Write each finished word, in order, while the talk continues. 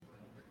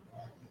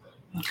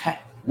Okay.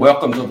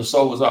 Welcome to the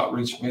Souls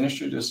Outreach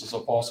Ministry. This is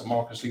Apostle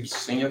Marcus Lee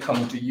Sr.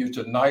 coming to you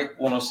tonight.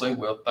 I want to say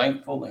we're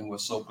thankful and we're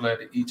so glad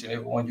that each and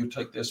every one of you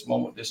take this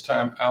moment, this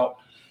time out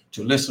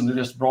to listen to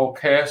this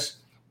broadcast.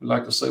 We'd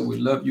like to say we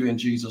love you in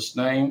Jesus'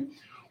 name.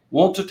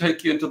 Want to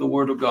take you into the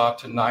Word of God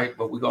tonight,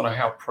 but we're going to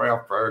have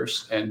prayer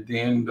first, and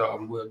then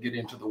we'll get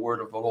into the Word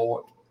of the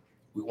Lord.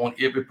 We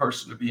want every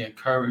person to be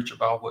encouraged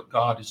about what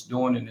God is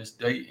doing in this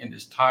day, in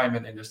this time,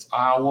 and in this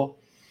hour.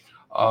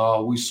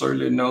 We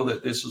certainly know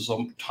that this is a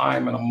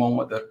time and a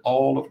moment that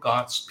all of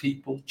God's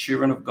people,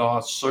 children of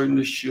God,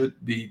 certainly should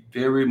be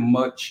very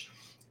much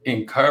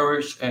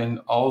encouraged and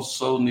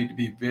also need to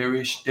be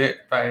very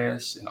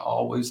steadfast and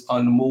always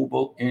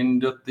unmovable in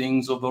the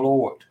things of the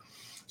Lord.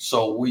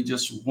 So we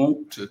just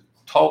want to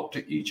talk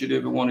to each and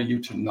every one of you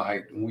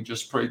tonight. And we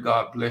just pray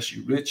God bless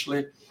you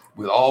richly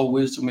with all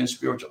wisdom and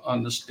spiritual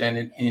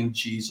understanding in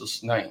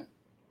Jesus' name.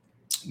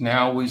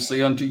 Now we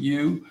say unto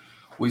you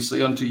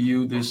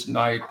this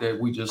night that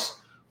we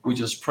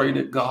just pray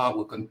that God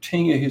will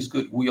continue his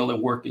good will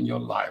and work in your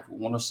life. We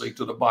want to say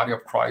to the body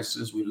of Christ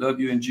is we love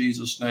you in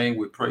Jesus' name.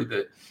 We pray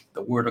that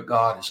the word of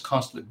God is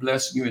constantly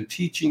blessing you and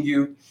teaching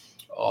you,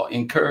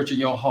 encouraging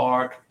your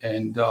heart,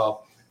 and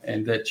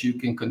that you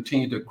can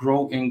continue to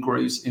grow in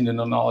grace and in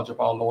the knowledge of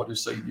our Lord and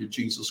Savior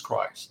Jesus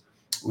Christ.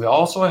 We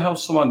also have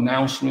some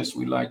announcements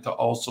we'd like to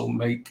also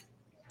make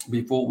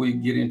before we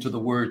get into the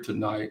word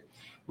tonight.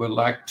 We'd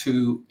like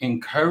to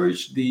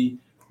encourage the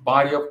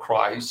body of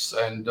Christ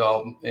and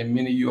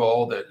many of you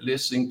all that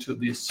listening to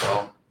this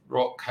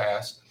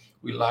broadcast.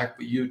 We'd like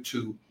for you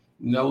to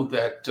know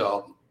that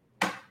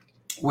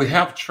we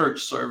have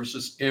church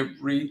services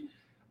every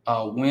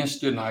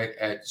Wednesday night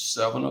at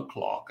 7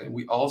 o'clock. And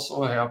we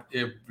also have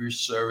every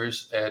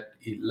service at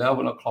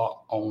 11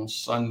 o'clock on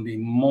Sunday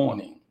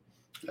morning.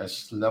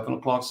 That's 11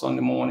 o'clock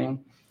Sunday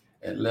morning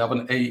at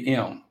 11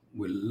 a.m.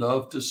 We'd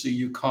love to see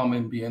you come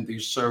and be in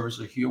these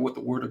services, hear what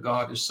the Word of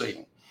God is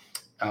saying.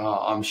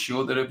 I'm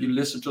sure that if you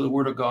listen to the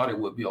Word of God, it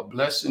would be a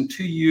blessing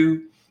to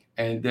you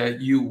and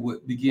that you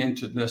would begin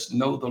to just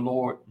know the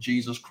Lord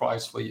Jesus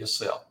Christ for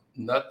yourself.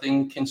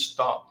 Nothing can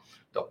stop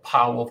the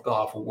power of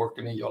God from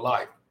working in your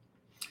life.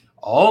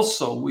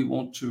 Also, we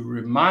want to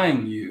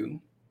remind you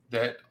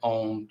that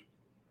on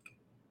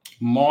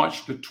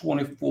March the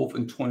 24th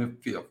and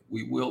 25th,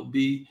 we will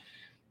be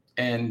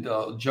in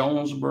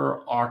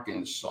Jonesboro,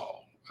 Arkansas.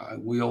 I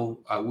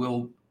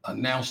will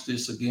announce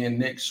this again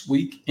next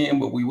weekend,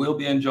 but we will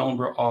be in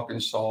Jonesboro,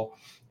 Arkansas,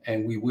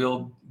 and we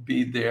will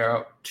be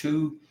there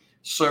 2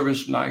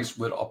 service nights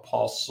with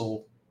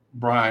Apostle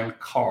Brian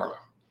Carter.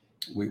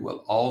 We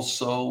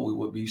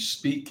will be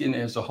speaking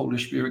as the Holy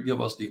Spirit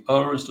give us the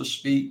utterance to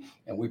speak,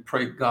 and we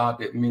pray God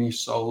that many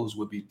souls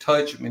will be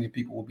touched, many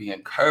people will be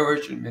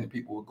encouraged, and many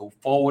people will go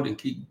forward and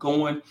keep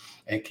going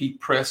and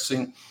keep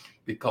pressing,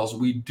 because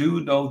we do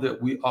know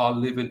that we are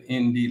living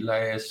in the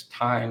last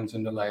times,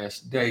 in the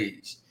last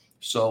days.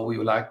 So we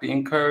would like to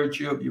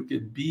encourage you if you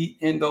could be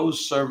in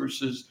those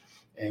services,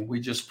 and we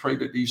just pray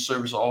that these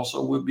services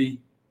also will be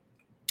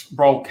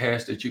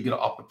broadcast, that you get an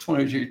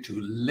opportunity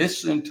to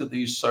listen to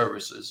these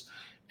services.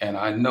 And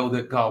I know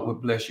that God will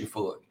bless you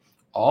for it.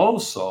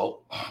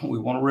 Also, we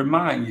want to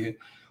remind you,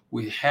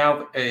 we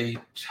have a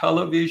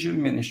television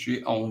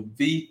ministry on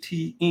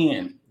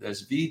VTN.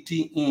 That's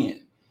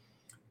VTN,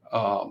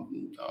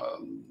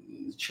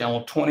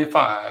 channel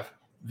 25,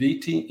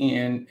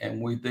 VTN,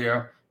 and we're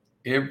there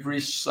every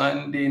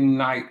Sunday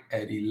night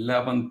at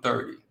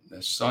 11:30.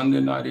 That's Sunday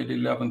night at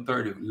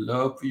 11:30. We'd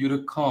love for you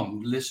to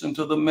come, listen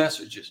to the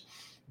messages,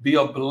 be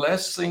a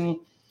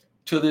blessing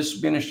to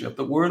this ministry. If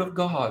the word of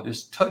God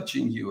is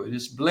touching you, it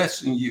is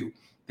blessing you,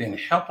 then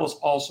help us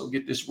also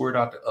get this word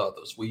out to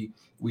others. We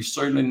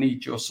certainly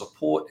need your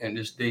support in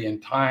this day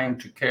and time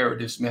to carry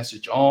this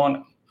message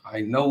on.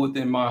 I know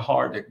within my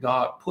heart that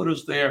God put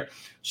us there,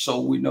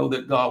 so we know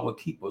that God will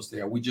keep us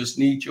there. We just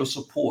need your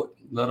support.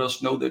 Let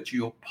us know that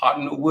you'll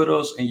partner with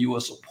us and you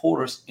will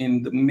support us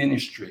in the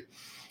ministry.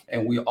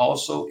 And we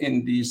also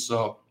in these,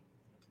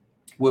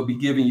 we'll be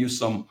giving you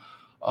some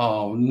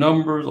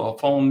numbers or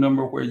phone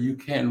number where you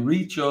can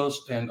reach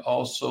us, and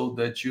also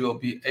that you'll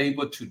be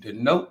able to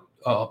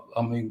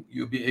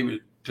you'll be able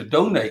to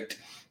donate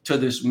to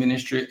this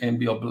ministry and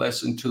be a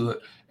blessing to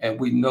it. And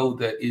we know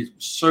that it's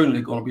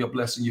certainly going to be a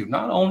blessing to you,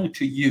 not only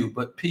to you,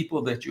 but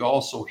people that you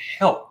also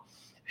help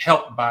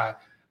by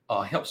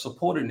help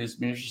supporting this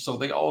ministry, so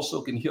they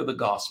also can hear the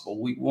gospel.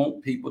 We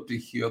want people to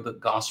hear the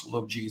gospel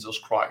of Jesus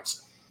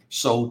Christ.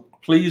 So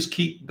please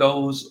keep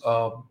those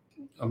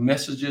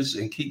messages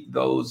and keep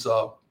those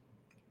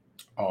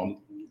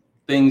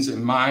things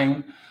in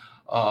mind,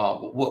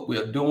 what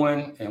we're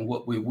doing and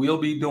what we will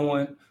be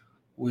doing.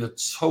 We're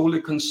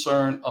totally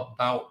concerned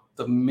about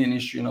the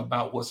ministry and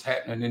about what's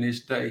happening in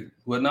this day.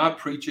 We're not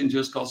preaching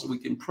just because we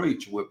can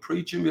preach. We're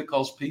preaching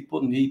because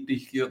people need to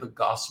hear the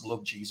gospel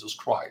of Jesus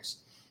Christ.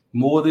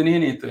 More than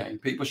anything,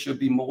 people should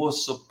be more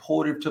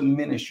supportive to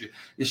ministry.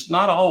 It's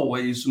not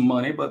always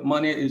money, but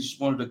money is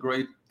one of the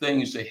great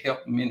things that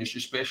help ministry,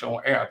 especially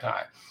on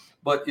airtime.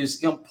 But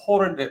it's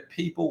important that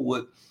people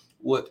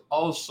would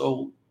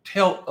also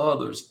Tell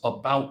others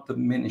about the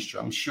ministry.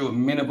 I'm sure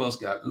many of us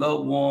got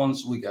loved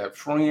ones, we got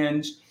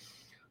friends,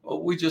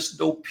 or we just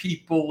know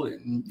people,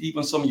 and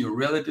even some of your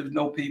relatives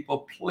know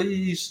people.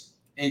 Please,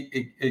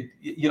 excite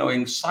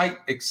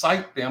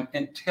them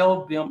and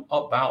tell them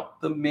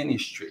about the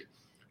ministry.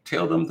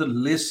 Tell them to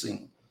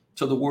listen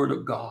to the word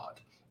of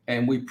God.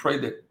 And we pray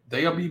that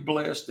they'll be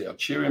blessed, their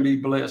children be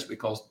blessed,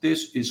 because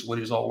this is what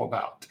it's all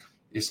about.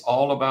 It's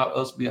all about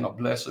us being a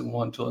blessing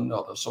one to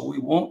another. So we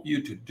want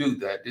you to do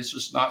that. This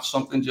is not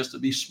something just to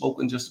be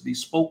spoken,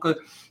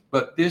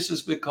 but this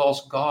is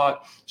because God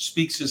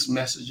speaks his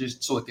messages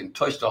so it can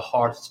touch the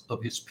hearts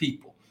of his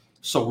people.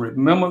 So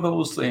remember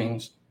those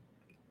things,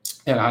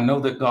 and I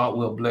know that God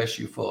will bless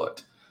you for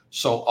it.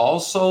 So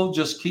also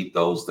just keep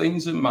those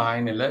things in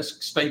mind, and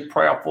let's stay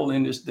prayerful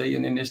in this day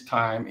and in this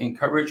time.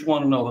 Encourage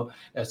one another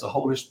as the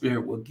Holy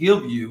Spirit will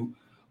give you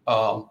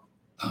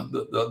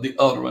the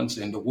utterance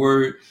and the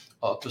word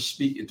to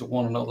speak into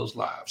one another's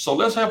lives. So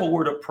let's have a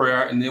word of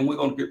prayer, and then we're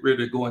going to get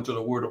ready to go into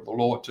the word of the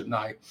Lord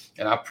tonight.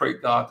 And I pray,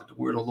 God, that the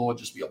word of the Lord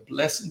just be a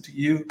blessing to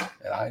you.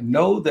 And I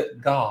know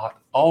that God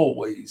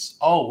always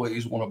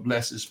want to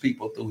bless his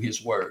people through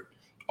his word.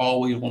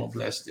 Always want to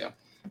bless them.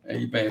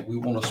 Amen. We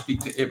want to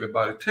speak to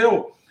everybody.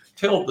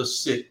 Tell the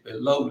sick, the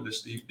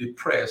loveless, the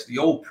depressed,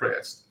 the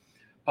oppressed.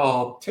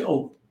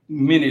 Tell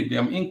many of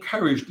them,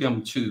 encourage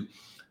them to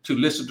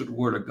listen to the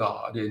word of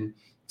God. And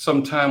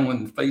sometime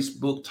when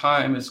Facebook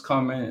time is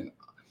coming,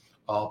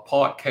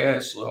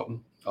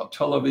 podcasts,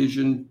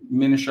 television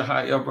ministry,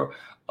 however,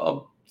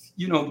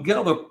 get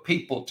other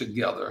people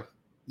together,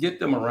 get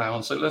them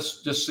around. So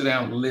let's just sit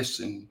down and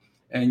listen.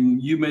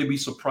 And you may be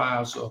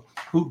surprised of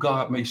who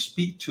God may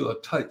speak to or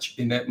touch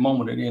in that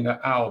moment and in that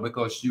hour,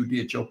 because you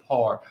did your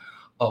part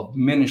of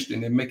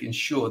ministering and making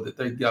sure that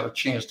they got a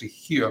chance to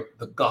hear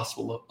the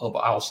gospel of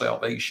our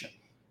salvation.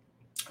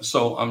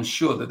 So I'm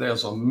sure that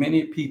there's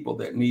many people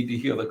that need to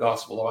hear the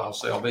gospel of our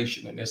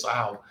salvation in this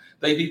hour.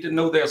 They need to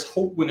know there's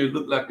hope when it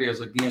looks like there's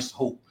against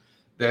hope.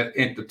 That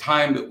at the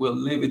time that we're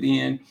living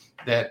in,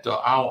 that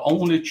our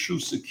only true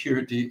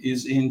security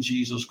is in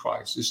Jesus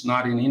Christ. It's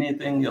not in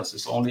anything else.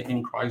 It's only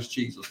in Christ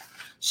Jesus.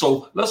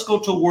 So let's go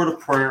to a word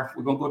of prayer.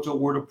 We're going to go to a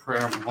word of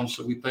prayer.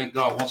 We thank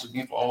God once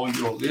again for all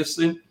your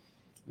listening.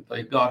 We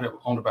thank God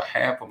on the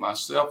behalf of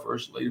myself,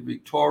 First Lady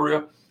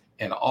Victoria,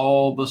 and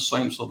all the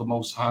saints of the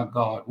Most High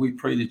God. We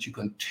pray that you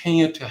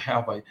continue to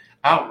have an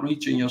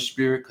outreach in your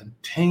spirit,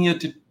 continue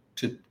to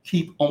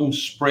keep on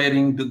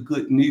spreading the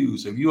good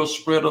news. If you're a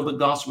spreader of the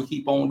gospel,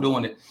 keep on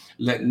doing it.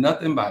 Let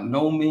nothing by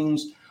no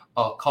means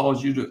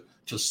cause you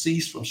to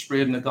cease from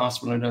spreading the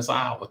gospel in this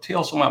hour.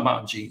 Tell somebody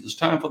about Jesus.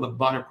 Time for the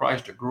body of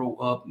Christ to grow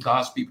up,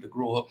 God's people to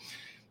grow up.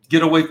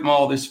 Get away from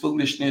all this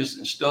foolishness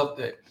and stuff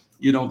that,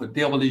 the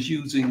devil is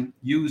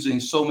using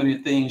so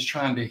many things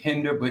trying to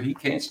hinder, but he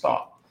can't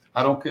stop.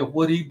 I don't care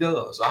what he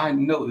does. I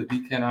know that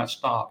he cannot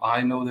stop.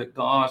 I know that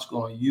God's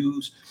going to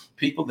use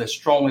people that's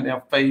strong in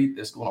their faith,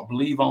 that's going to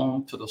believe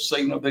on to the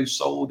saving of their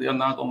soul. They're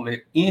not going to let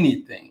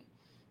anything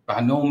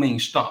by no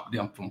means stop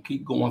them from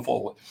keep going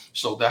forward.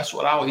 So that's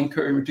what I'll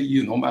encourage to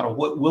you. No matter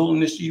what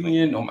wilderness you're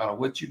in, no matter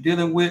what you're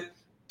dealing with,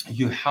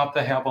 you have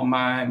to have a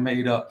mind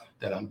made up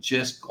that I'm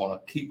just going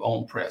to keep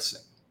on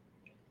pressing.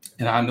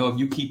 And I know if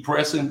you keep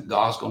pressing,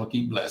 God's going to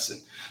keep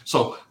blessing.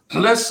 So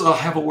let's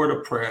have a word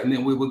of prayer, and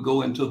then we will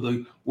go into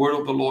the word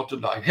of the Lord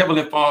tonight.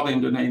 Heavenly Father,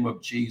 in the name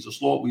of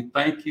Jesus, Lord, we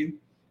thank you.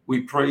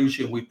 We praise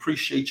you. And we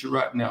appreciate you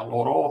right now,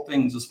 Lord. All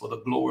things is for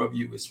the glory of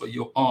you. It's for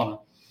your honor.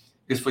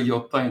 It's for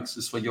your thanks.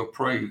 It's for your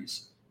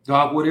praise.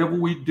 God, whatever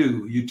we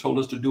do, you told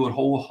us to do it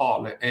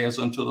wholeheartedly as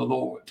unto the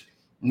Lord.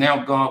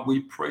 Now, God,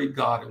 we pray,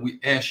 God, and we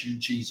ask you,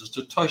 Jesus,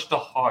 to touch the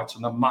hearts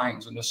and the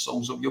minds and the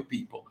souls of your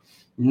people.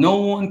 No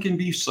one can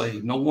be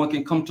saved. No one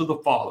can come to the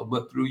Father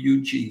but through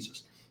you,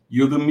 Jesus.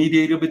 You're the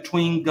mediator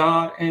between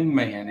God and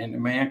the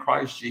man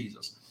Christ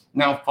Jesus.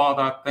 Now,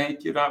 Father, I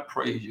thank you and I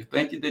praise you.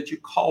 Thank you that you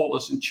called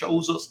us and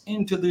chose us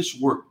into this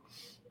work.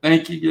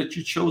 Thank you that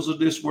you chose us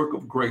this work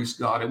of grace,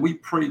 God. And we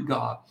pray,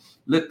 God,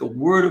 let the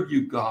word of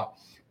you, God,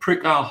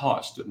 prick our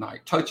hearts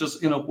tonight. Touch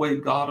us in a way,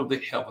 God of the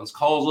heavens.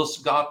 Cause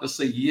us, God, to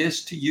say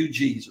yes to you,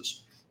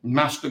 Jesus.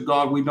 Master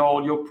God, we know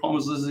all your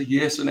promises are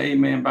yes and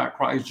amen by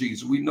Christ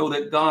Jesus. We know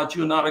that, God,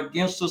 you're not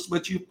against us,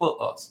 but you're for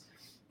us.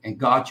 And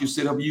God, you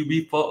said, if you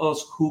be for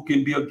us, who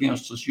can be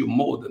against us? You're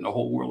more than the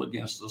whole world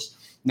against us.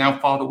 Now,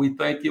 Father, we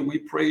thank you, we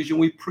praise you,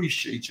 we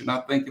appreciate you. And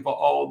I thank you for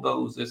all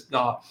those that,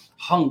 God,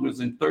 hungers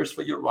and thirsts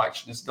for your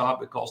righteousness,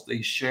 God, because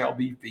they shall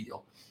be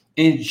filled.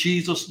 In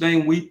Jesus'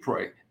 name we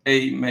pray.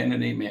 Amen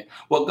and amen.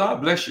 Well,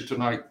 God bless you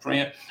tonight,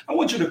 friend. I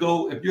want you to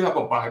go, if you have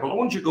a Bible, I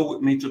want you to go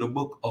with me to the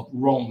book of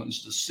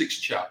Romans, the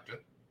 6th chapter.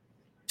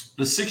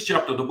 The 6th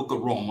chapter of the book of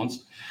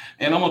Romans.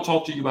 And I'm going to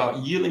talk to you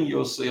about yielding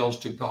yourselves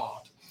to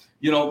God.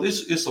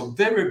 This is a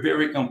very,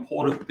 very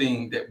important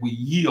thing that we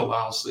yield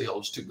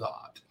ourselves to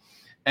God.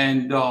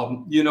 And,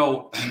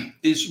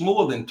 it's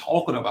more than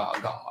talking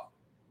about God,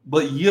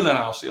 but yielding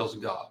ourselves to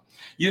God.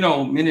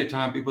 Many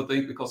times people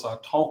think because I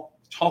talk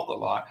a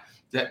lot,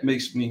 that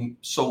makes me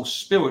so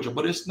spiritual,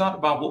 but it's not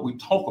about what we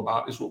talk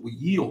about, it's what we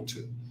yield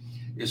to.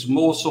 It's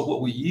more so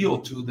what we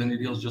yield to than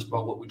it is just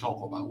about what we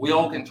talk about. We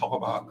all can talk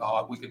about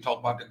God. We can talk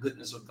about the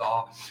goodness of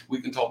God.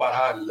 We can talk about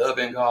how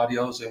loving God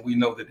is, and we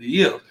know that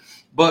He is.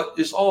 But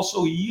it's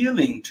also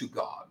yielding to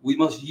God. We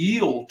must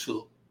yield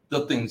to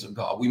the things of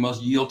God. We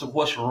must yield to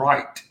what's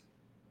right.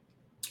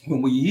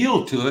 When we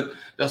yield to it,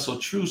 that's a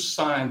true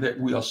sign that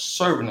we are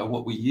servant of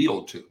what we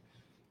yield to.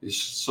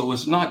 So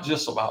it's not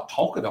just about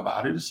talking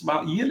about it, it's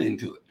about yielding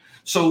to it.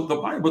 So the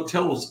Bible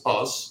tells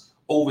us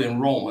over in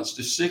Romans,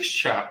 the 6th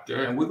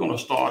chapter, and we're going to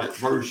start at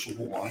verse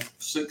 1,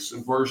 6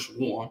 and verse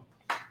 1.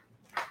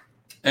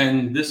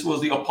 And this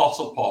was the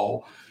Apostle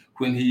Paul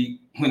when he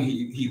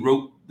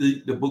wrote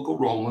the book of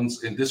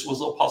Romans, and this was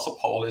the Apostle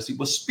Paul as he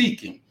was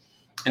speaking.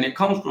 And it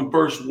comes from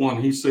verse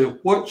 1. He said,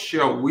 "What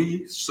shall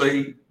we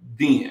say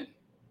then?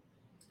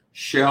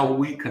 Shall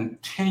we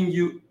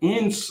continue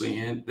in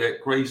sin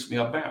that grace may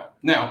abound?"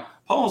 Now,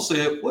 Paul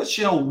said, what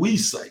shall we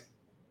say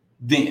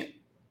then?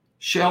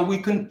 Shall we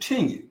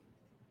continue?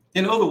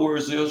 In other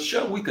words,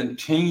 shall we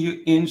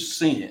continue in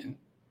sin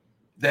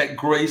that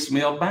grace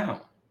may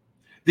abound?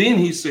 Then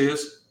he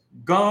says,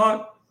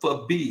 God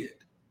forbid.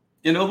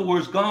 In other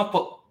words, God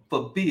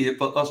forbid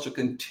for us to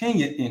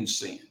continue in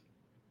sin.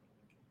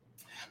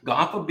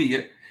 God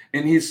forbid.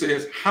 And he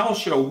says, how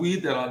shall we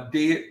that are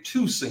dead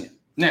to sin?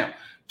 Now,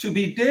 to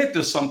be dead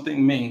to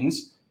something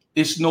means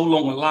it's no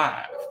longer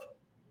alive.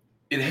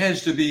 It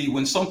has to be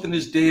when something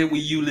is dead, we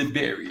usually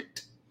bury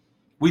it.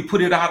 We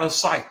put it out of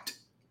sight.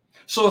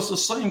 So it's the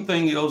same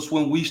thing as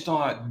when we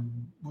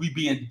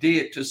being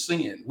dead to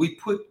sin. We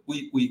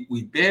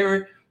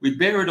bury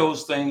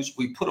those things,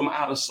 we put them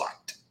out of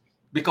sight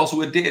because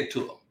we're dead to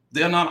them.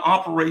 They're not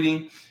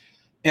operating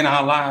in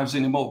our lives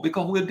anymore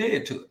because we're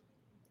dead to it.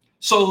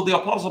 So the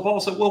Apostle Paul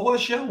said, well, what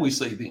shall we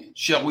say then?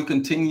 Shall we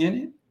continue in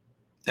it,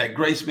 that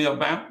grace may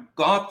abound?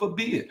 God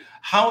forbid.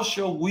 How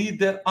shall we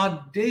that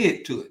are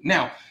dead to it?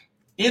 Now,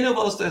 any of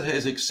us that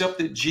has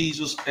accepted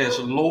Jesus as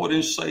Lord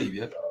and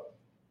Savior,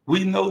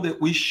 we know that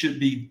we should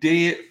be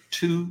dead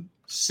to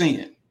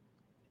sin.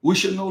 We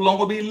should no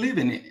longer be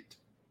living in it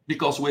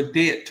because we're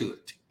dead to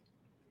it.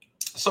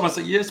 Somebody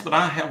say, yes, but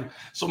I have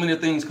so many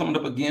things coming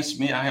up against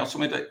me. I have so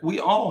many things. We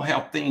all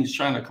have things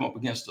trying to come up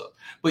against us.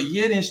 But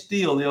yet and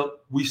still,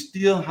 we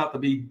still have to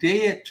be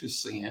dead to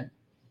sin,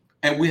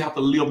 and we have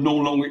to live no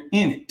longer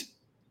in it.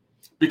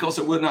 Because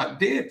if we're not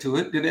dead to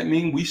it, then that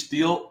means we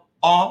still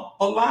are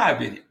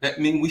alive in it. That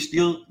means we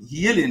still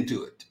yielding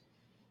to it.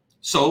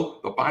 So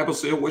the Bible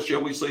said, what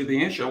shall we say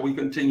then? Shall we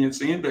continue in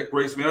sin that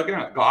grace may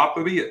abound? God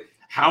forbid.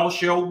 How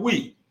shall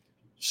we?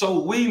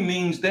 So we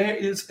means there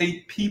is a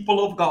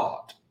people of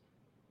God.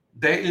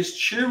 There is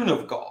children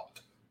of God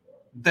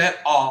that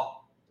are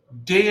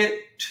dead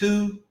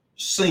to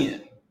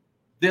sin.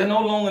 They're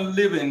no longer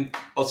living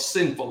a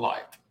sinful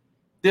life.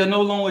 They're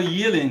no longer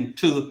yielding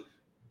to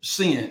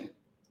sin,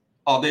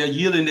 or they're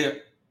yielding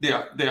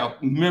their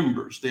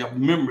members. Their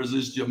members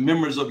is your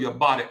members of your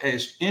body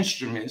as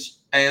instruments,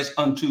 as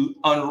unto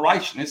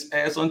unrighteousness,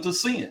 as unto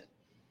sin.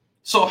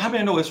 So how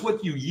many know it's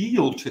what you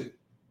yield to?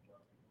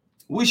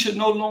 We should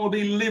no longer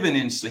be living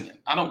in sin.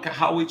 I don't care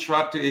how we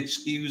try to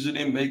excuse it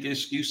and make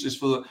excuses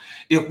for it.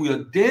 If we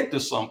are dead to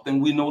something,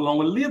 we no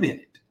longer live in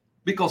it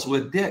because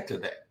we're dead to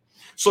that.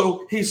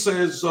 So he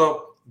says,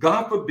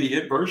 God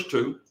forbid, verse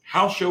 2,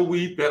 how shall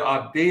we that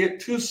are dead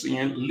to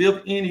sin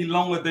live any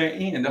longer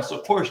therein? That's a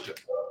question.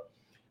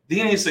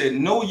 Then he said,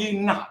 know ye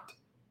not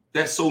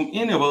that so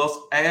many of us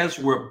as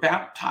were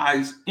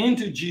baptized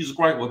into Jesus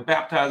Christ were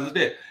baptized as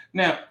dead.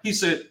 Now, he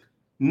said,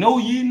 know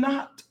ye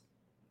not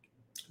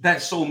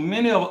that so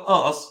many of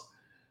us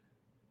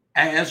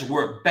as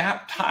were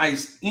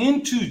baptized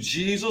into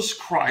Jesus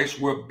Christ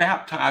were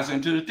baptized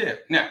into the death.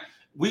 Now,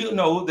 we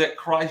know that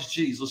Christ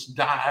Jesus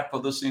died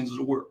for the sins of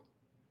the world.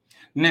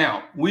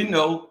 Now, we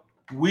know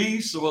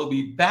we will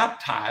be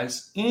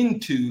baptized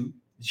into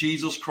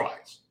Jesus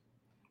Christ.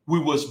 We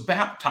was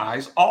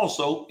baptized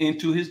also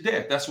into his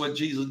death. That's what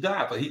Jesus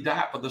died for. He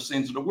died for the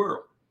sins of the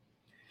world.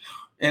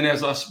 And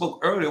as I spoke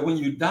earlier, when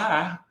you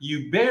die,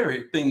 you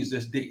bury things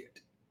that's dead.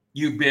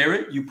 You bury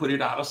it, you put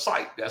it out of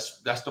sight. That's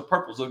the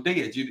purpose of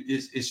dead.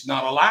 It's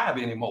not alive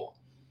anymore.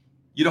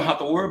 You don't have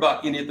to worry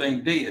about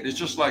anything dead. It's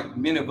just like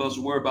many of us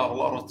worry about a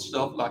lot of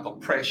stuff like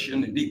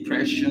oppression and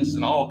depressions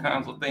and all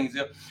kinds of things.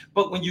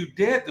 But when you're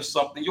dead to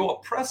something, your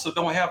oppressor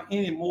don't have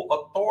any more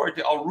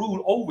authority or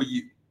rule over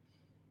you.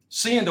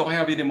 Sin don't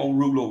have any more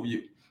rule over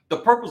you. The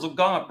purpose of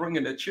God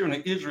bringing the children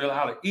of Israel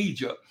out of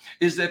Egypt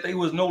is that they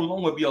was no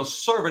longer be a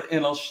servant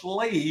and a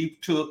slave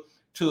to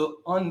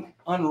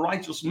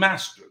unrighteous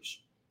masters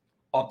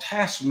or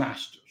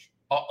taskmasters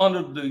or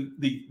under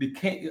the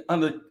king,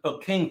 under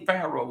King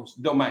Pharaoh's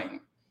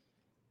domain.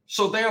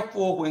 So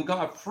therefore, when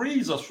God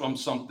frees us from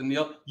something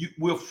else,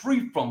 we're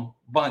free from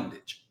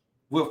bondage.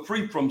 We're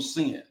free from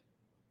sin.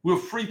 We're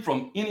free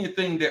from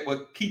anything that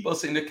would keep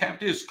us in the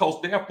captivity,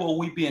 because therefore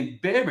we're being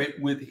buried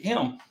with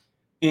him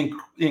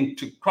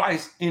into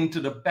Christ, into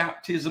the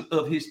baptism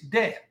of his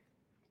death.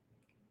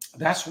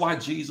 That's why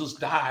Jesus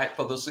died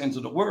for the sins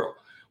of the world.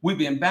 We've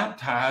been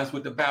baptized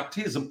with the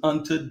baptism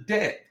unto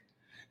death.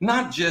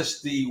 not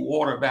just the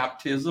water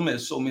baptism,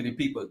 as so many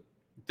people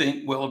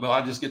think, well, if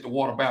I just get the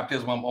water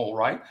baptism, I'm all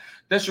right.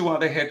 That's why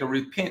they had to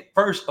repent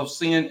first of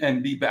sin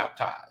and be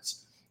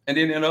baptized. And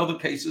then in other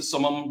cases,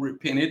 some of them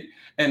repented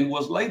and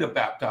was later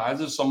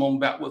baptized, and some of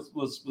them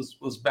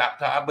was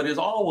baptized, but it's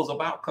always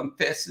about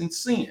confessing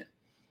sin.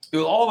 It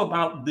was all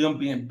about them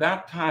being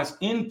baptized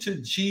into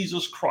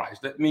Jesus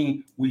Christ. That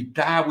means we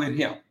die with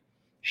him.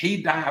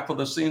 He died for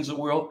the sins of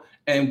the world,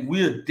 and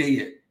we're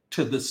dead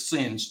to the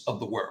sins of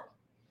the world.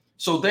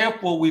 So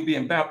therefore, we're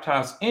being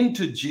baptized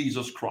into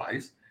Jesus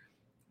Christ.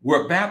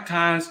 We're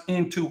baptized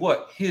into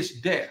what?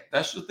 His death.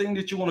 That's the thing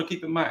that you want to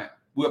keep in mind.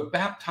 We're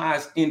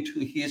baptized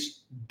into his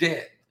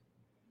death.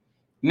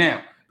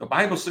 Now, the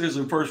Bible says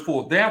in verse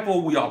 4,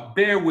 therefore we are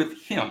buried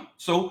with him.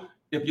 So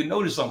if you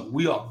notice something,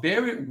 we are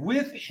buried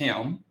with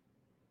him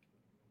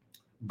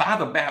by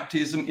the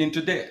baptism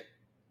into death.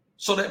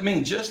 So that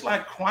means just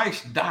like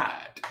Christ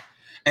died,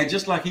 and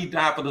just like he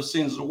died for the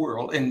sins of the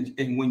world, and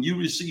when you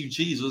receive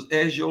Jesus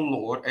as your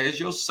Lord, as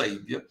your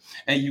Savior,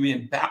 and you're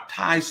being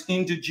baptized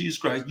into Jesus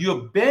Christ,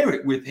 you're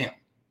buried with him.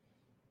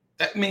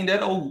 That means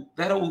that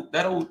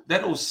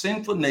old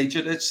sinful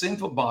nature, that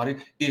sinful body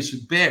is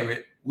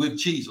buried with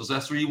Jesus.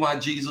 That's the reason why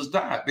Jesus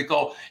died,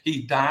 because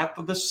he died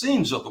for the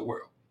sins of the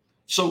world.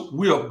 So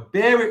we are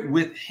buried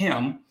with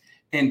him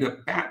in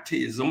the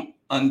baptism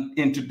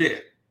into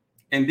death.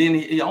 And then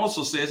he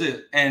also says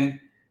it, and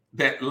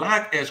that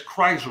like as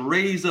Christ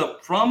raised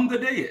up from the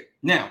dead.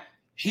 Now,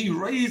 he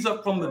raised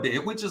up from the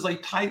dead, which is a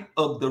type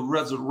of the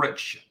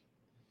resurrection.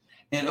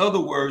 In other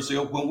words,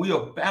 when we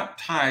are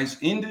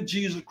baptized into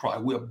Jesus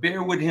Christ, we are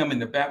buried with him in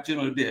the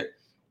baptism of the dead,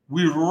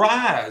 we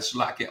rise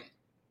like him.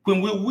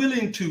 When we're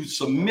willing to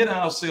submit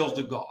ourselves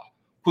to God,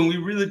 when we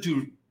really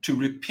to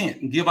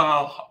repent and give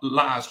our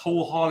lives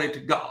wholeheartedly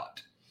to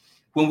God,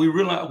 when we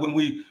realize, when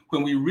we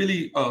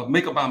really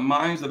make up our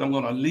minds that I'm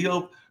going to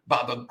live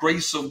by the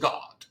grace of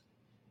God,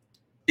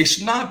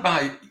 it's not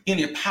by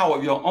any power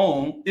of your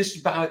own. It's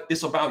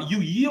about you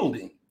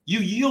yielding. You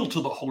yield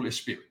to the Holy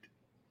Spirit.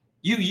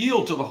 You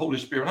yield to the Holy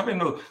Spirit. I mean,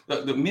 know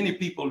the many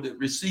people that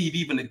receive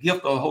even the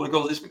gift of the Holy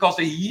Ghost, it's because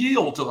they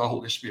yield to the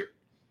Holy Spirit.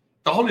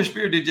 The Holy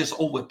Spirit did just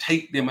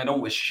overtake them and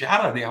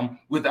overshadow them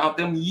without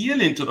them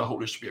yielding to the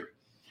Holy Spirit.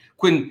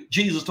 When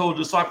Jesus told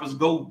the disciples to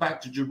go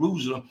back to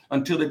Jerusalem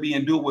until they be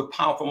endued with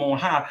power from on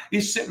high,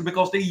 it's simply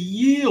because they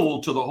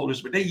yield to the Holy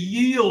Spirit. They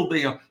yield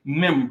their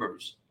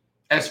members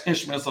as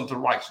instruments unto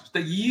righteousness.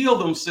 They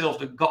yield themselves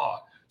to God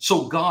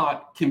so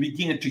God can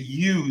begin to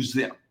use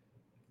them.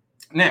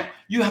 Now,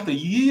 you have to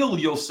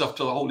yield yourself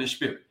to the Holy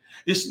Spirit.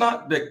 It's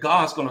not that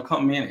God's going to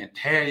come in and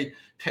tear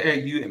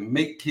you and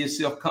make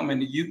himself come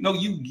into you. No,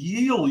 you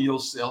yield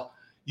yourself.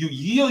 You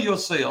yield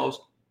yourselves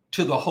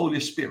to the Holy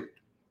Spirit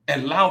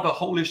and allow the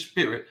Holy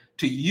Spirit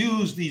to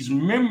use these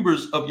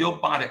members of your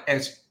body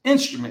as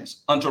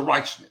instruments unto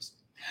righteousness.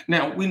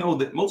 Now, we know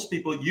that most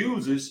people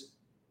uses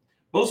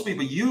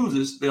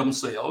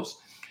themselves,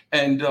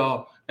 and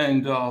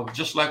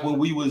just like when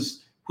we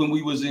was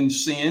in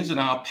sins, in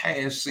our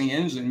past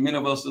sins, and many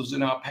of us was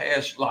in our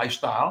past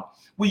lifestyle,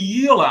 we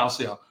yield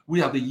ourselves. We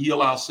have to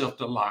yield ourselves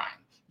to lying,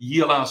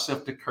 yield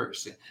ourselves to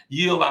cursing,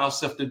 yield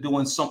ourselves to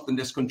doing something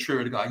that's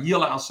contrary to God,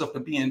 yield ourselves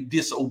to being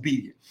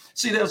disobedient.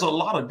 See, there's a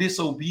lot of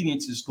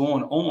disobedience is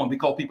going on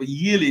because people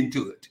yield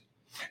to it.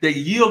 They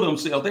yield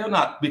themselves. They're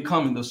not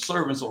becoming the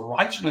servants of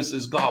righteousness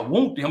as God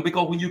wants them,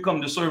 because when you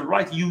come to serve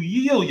right, you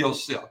yield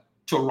yourself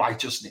to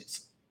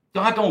righteousness.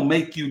 God don't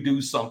make you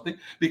do something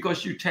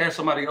because you tear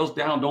somebody else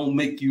down, don't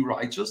make you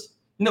righteous.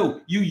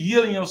 No, you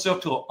yielding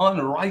yourself to an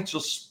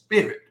unrighteous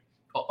spirit,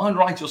 an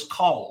unrighteous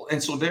call.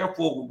 And so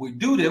therefore, when we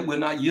do that, we're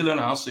not yielding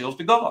ourselves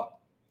to God.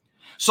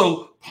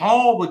 So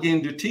Paul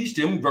began to teach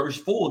them, verse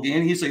 4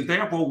 again, he said,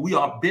 therefore we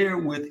are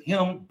buried with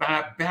him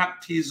by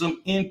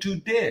baptism into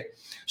death.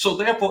 So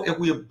therefore, if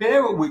we are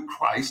buried with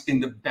Christ in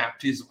the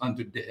baptism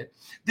unto death,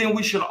 then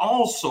we should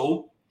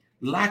also,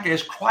 like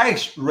as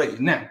Christ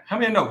raised. Now, how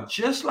many know,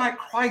 just like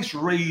Christ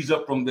raised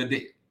up from the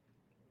dead?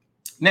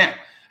 Now,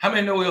 how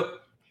many know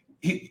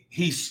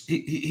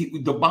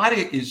the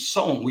body is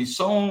sown? We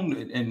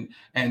sown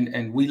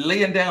and we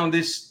laying down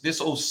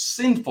this old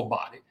sinful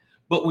body,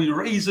 but we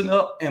raising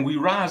up and we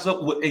rise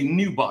up with a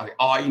new body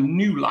or a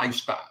new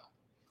lifestyle.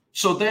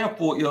 So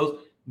therefore,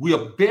 we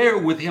are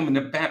buried with him in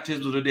the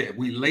baptism of the dead.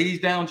 We lay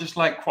down just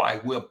like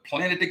Christ. We're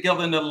planted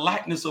together in the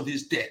likeness of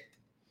his death.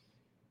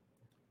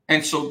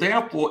 And so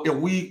therefore, if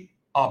we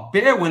are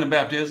buried in the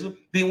baptism,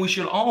 then we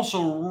should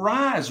also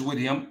rise with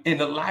him in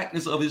the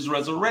likeness of his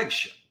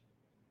resurrection.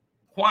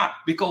 Why?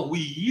 Because we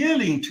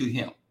yielding to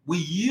him. We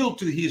yield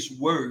to his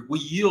word. We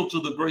yield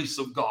to the grace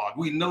of God.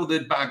 We know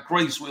that by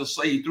grace we're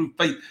saved through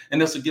faith, and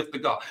that's a gift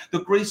of God.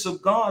 The grace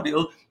of God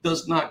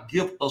does not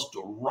give us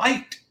the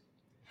right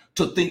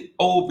to think,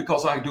 oh,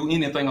 because I do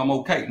anything, I'm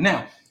okay.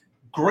 Now,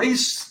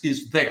 grace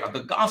is there.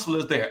 The gospel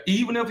is there.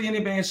 Even if any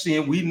man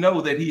sin, we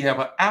know that he have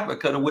an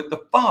advocate with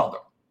the Father.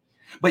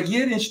 But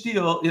yet and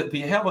still, if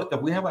we have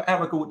an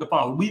advocate with the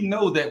Father, we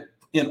know that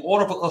in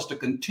order for us to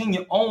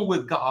continue on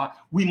with God,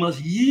 we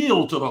must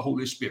yield to the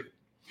Holy Spirit.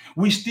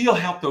 We still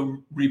have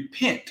to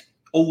repent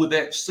over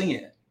that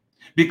sin,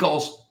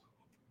 because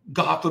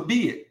God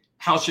forbid,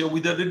 how shall we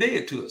that are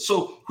dead to it?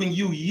 So when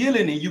you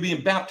yielding and you're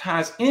being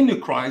baptized into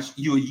Christ,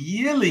 you're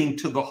yielding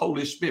to the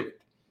Holy Spirit.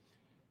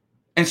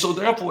 And so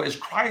therefore, as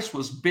Christ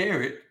was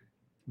buried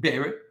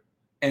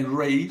and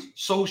raised,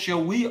 so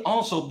shall we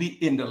also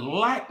be in the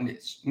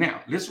likeness.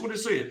 Now, listen what it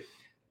said,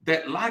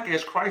 that like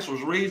as Christ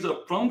was raised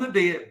up from the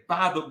dead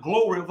by the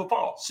glory of the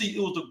Father. See, it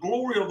was the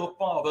glory of the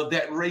Father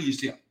that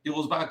raised him. It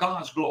was by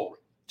God's glory,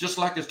 just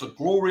like it's the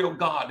glory of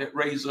God that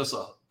raised us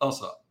up.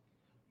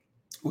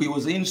 We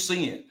was in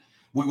sin.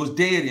 We was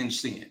dead in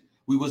sin.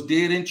 We was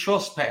dead in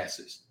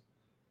trespasses.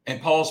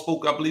 And Paul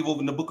spoke, I believe, over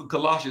in the book of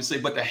Colossians, say,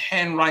 but the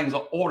handwritings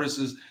of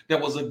ordinances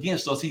that was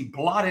against us, he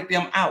blotted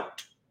them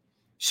out.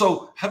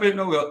 So how do you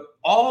know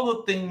all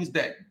the things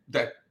that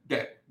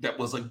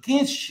was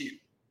against you,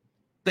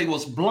 they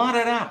was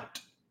blotted out.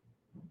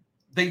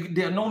 They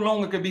no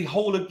longer can be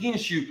hold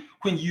against you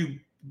when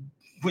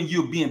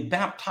you're being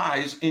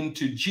baptized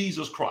into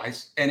Jesus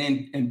Christ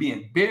and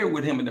being buried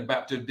with him in the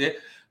baptism of death,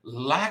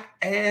 like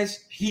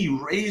as he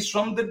raised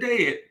from the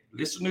dead.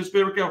 Listen to this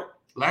very careful.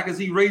 Like as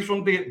he raised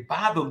from the dead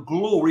by the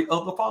glory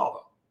of the Father.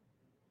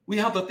 We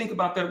have to think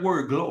about that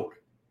word glory.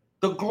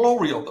 The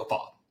glory of the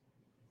Father.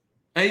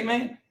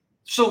 Amen.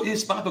 So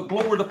it's by the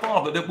glory of the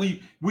Father that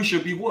we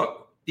should be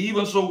what?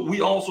 Even so,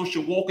 we also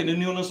should walk in the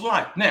newness of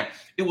life. Now,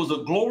 it was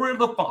the glory of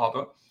the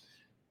Father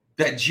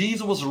that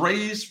Jesus was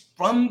raised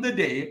from the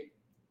dead,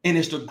 and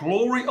it's the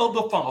glory of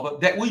the Father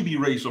that we be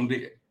raised from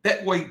dead.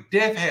 That way,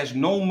 death has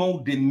no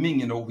more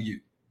dominion over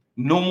you,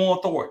 no more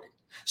authority.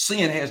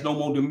 Sin has no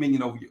more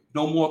dominion over you,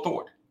 no more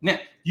authority. Now,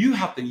 you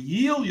have to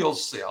yield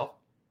yourself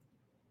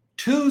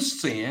to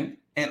sin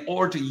in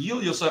order to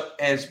yield yourself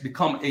as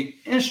become an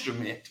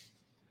instrument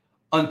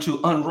unto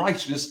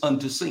unrighteousness,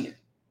 unto sin.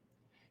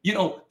 You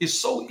know, it's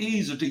so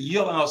easy to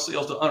yield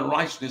ourselves to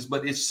unrighteousness,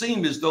 but it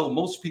seems as though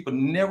most people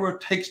never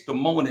takes the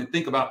moment and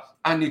think about,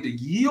 I need to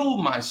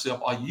yield myself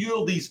or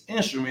yield these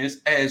instruments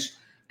as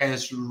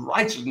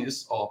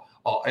righteousness or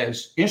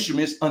as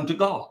instruments unto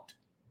God.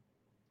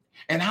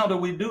 And how do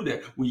we do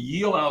that? We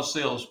yield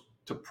ourselves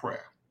to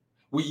prayer.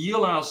 We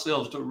yield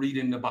ourselves to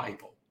reading the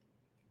Bible.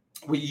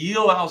 We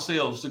yield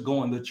ourselves to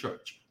going to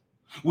church.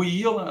 We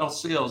yield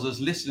ourselves as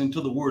listening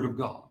to the word of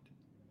God.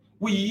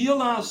 We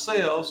yield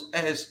ourselves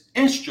as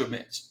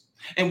instruments,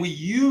 and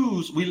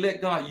we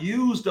let God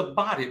use the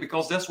body,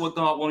 because that's what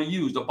God want to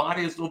use. The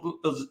body is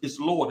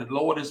Lord, and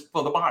Lord is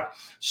for the body.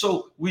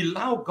 So we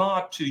allow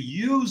God to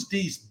use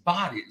these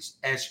bodies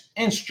as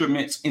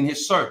instruments in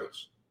his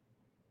service.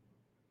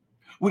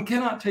 We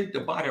cannot take the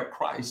body of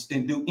Christ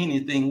and do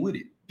anything with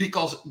it,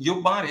 because your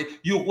body,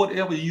 you're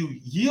whatever you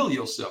yield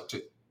yourself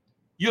to.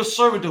 You're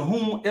serving to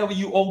whomever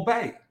you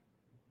obey.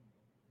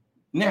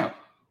 Now,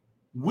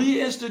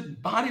 we as the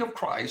body of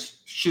Christ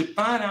should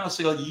find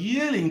ourselves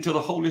yielding to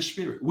the Holy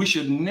Spirit. We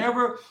should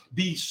never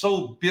be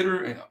so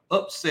bitter and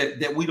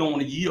upset that we don't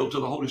want to yield to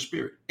the Holy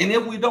Spirit. And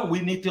if we don't, we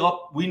need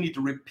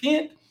to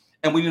repent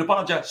and we need to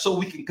apologize so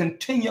we can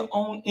continue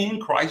on in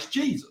Christ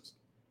Jesus.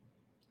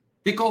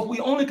 Because we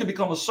only can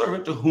become a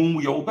servant to whom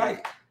we obey.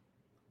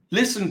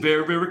 Listen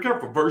very, very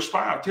careful. Verse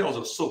 5 tells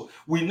us, so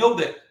we know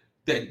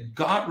that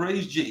God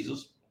raised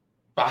Jesus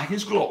by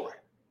his glory,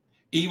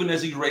 even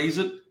as he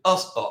raised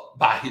us up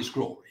by his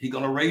glory. He's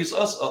going to raise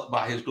us up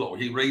by his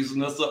glory. He's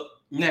raising us up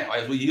now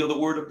as we hear the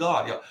word of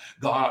God.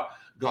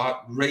 God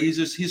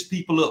raises his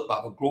people up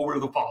by the glory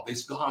of the Father.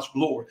 It's God's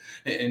glory.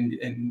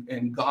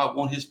 And God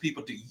wants his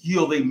people to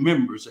yield their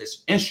members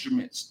as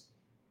instruments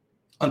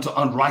unto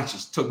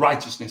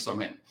righteousness.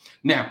 Amen.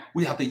 Now,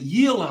 we have to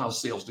yield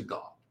ourselves to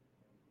God.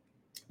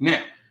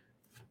 Now,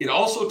 it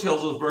also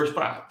tells us, verse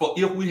 5, for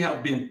if we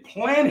have been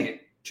planted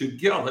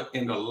together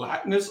in the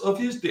likeness of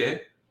his death,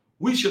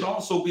 we should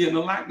also be in the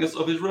likeness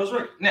of his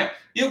resurrection. Now,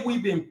 if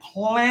we've been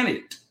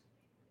planted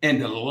in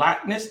the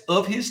likeness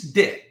of his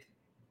death,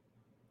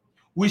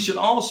 we should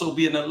also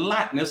be in the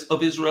likeness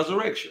of his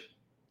resurrection.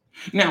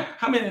 Now,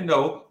 how many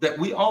know that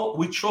we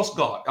trust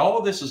God? All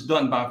of this is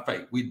done by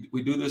faith. We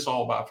do this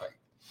all by faith.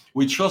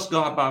 We trust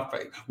God by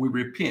faith. We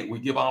repent. We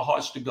give our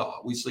hearts to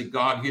God. We say,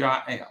 God, here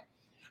I am.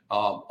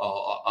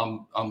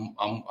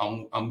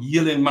 I'm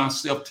yielding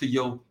myself to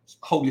your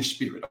Holy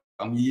Spirit.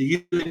 I'm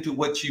yielding to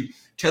what you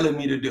telling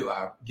me to do.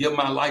 I give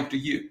my life to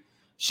you.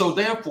 So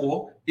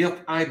therefore,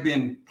 if I've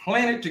been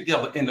planted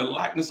together in the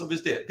likeness of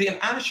his death, then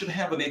I should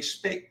have an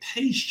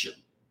expectation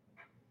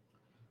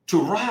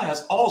to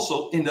rise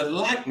also in the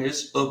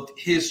likeness of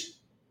his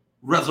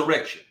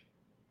resurrection.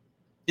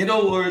 In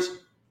other words,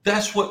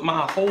 that's what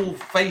my whole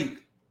faith,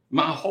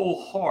 my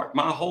whole heart,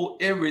 my whole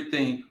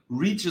everything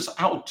reaches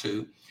out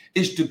to,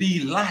 is to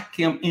be like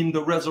him in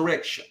the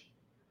resurrection.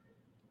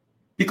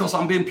 Because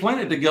I'm being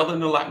planted together in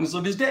the likeness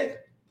of his death.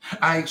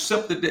 I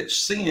accepted that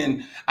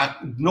sin, I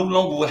no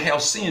longer will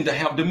have sin to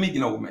have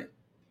dominion over me.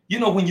 You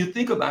know, when you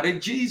think about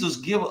it, Jesus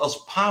gave us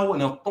power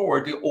and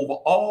authority over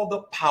all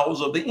the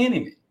powers of the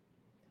enemy.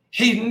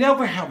 He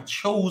never have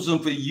chosen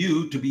for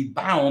you to be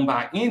bound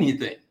by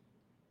anything,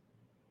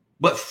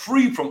 but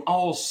free from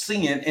all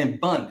sin and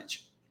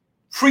bondage.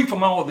 free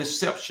from all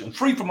deception,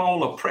 free from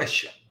all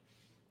oppression.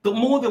 The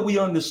more that we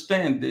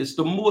understand this,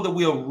 the more that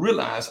we'll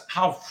realize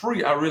how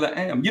free I really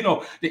am. You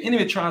know, the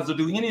enemy tries to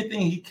do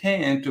anything he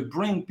can to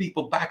bring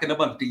people back in the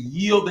body, to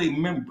yield their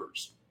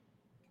members.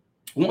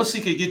 Once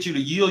he can get you to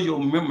yield your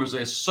members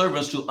as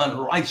servants to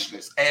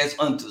unrighteousness, as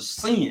unto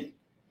sin,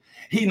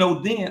 he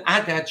know then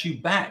I got you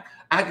back.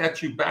 I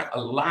got you back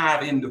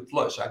alive in the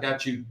flesh. I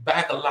got you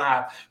back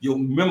alive. Your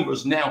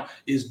members now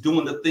is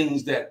doing the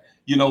things that,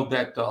 you know,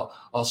 that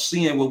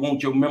sin will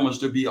want your members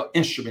to be an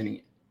instrument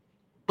in.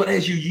 But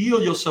as you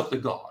yield yourself to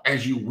God,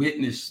 as you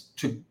witness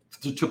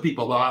to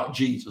people about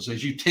Jesus,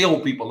 as you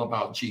tell people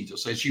about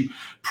Jesus, as you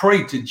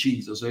pray to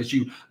Jesus, as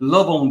you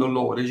love on the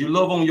Lord, as you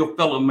love on your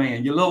fellow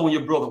man, you love on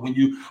your brother, when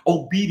you're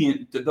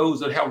obedient to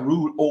those that have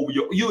ruled over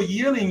you, you're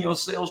yielding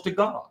yourselves to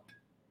God.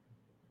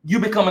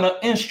 You're becoming an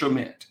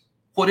instrument.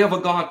 Whatever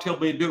God tells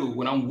me to do,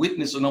 when I'm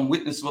witnessing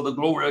for the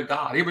glory of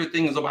God.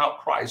 Everything is about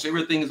Christ.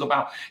 Everything is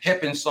about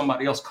helping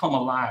somebody else come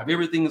alive.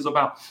 Everything is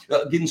about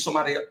getting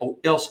somebody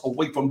else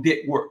away from dead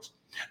works.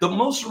 The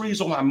most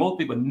reason why most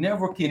people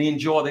never can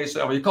enjoy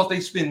themselves is because they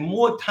spend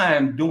more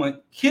time doing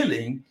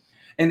killing,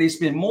 and they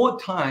spend more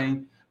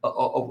time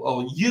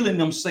yielding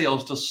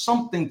themselves to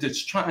something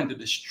that's trying to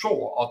destroy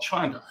or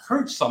trying to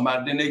hurt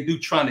somebody than they do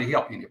trying to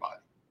help anybody.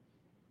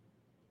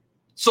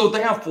 So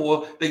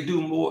therefore, they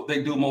do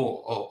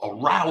more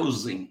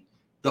arousing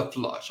the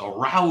flesh,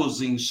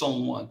 arousing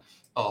someone,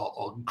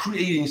 or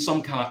creating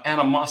some kind of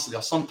animosity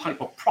or some type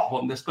of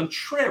problem that's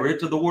contrary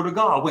to the word of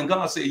God. When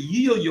God said,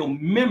 yield your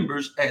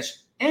members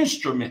as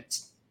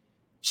instruments.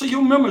 So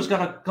your members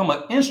got to become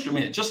an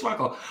instrument, just like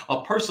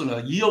a person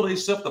to yield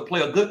themselves to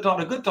play a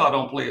guitar. The guitar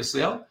don't play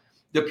itself.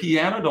 The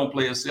piano don't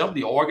play itself.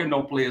 The organ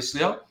don't play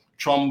itself.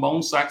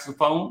 Trombone,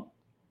 saxophone,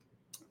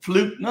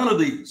 flute, none of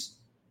these.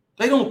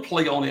 They don't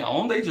play on their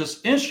own. They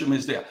just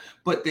instruments there.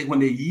 But when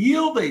they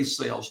yield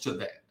themselves to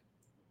that,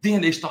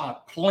 then they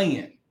start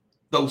playing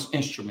those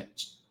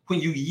instruments. When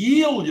you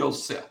yield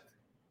yourself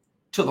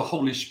to the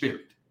Holy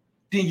Spirit,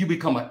 then you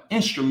become an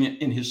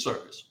instrument in his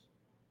service,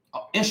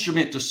 an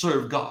instrument to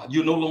serve God.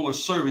 You're no longer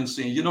serving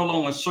sin. You're no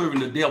longer serving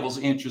the devil's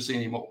interests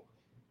anymore.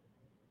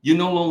 You're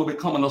no longer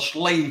becoming a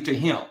slave to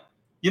him.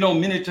 You know,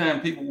 many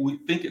times people will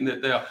be thinking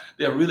that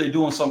they're really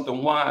doing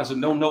something wise,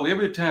 and don't know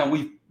every time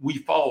we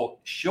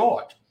fall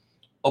short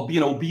of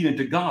being obedient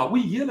to God, we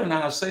yielding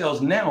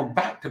ourselves now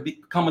back to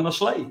becoming a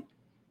slave.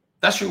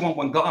 That's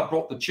when God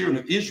brought the children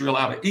of Israel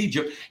out of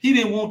Egypt, he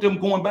didn't want them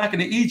going back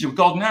into Egypt,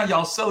 because now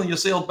y'all selling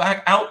yourselves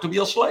back out to be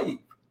a slave.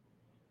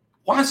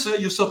 Why sell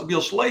yourself to be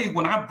a slave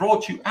when I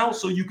brought you out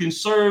so you can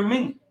serve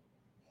me?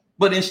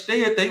 But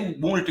instead, they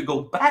wanted to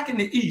go back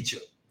into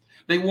Egypt.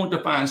 They wanted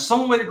to find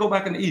some way to go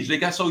back into Egypt. They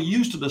got so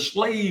used to the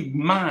slave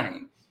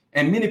mind.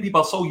 And many people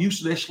are so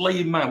used to their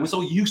slave mind. We're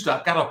so used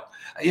to,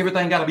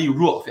 everything got to be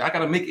rough. I got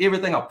to make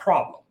everything a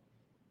problem.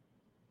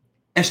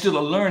 Instead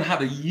of learn how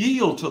to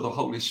yield to the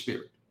Holy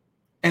Spirit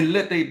and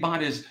let their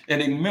bodies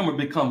and their memory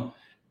become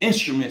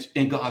instruments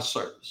in God's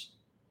service.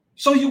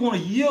 So you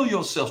want to yield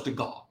yourself to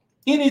God.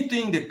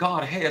 Anything that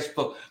God has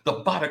for the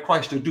body of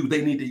Christ to do,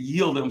 they need to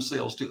yield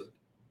themselves to it.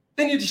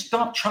 They need to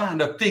stop trying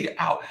to figure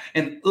out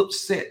and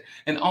upset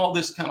and all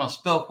this kind of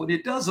stuff, but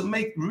it doesn't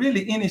make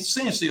really any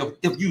sense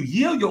if you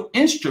yield your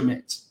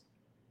instruments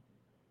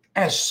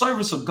as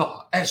servants of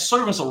God, as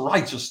servants of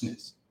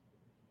righteousness.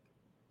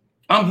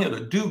 I'm here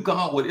to do,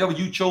 God, whatever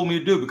you chose me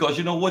to do, because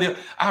you know what?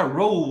 I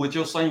roll with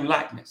your same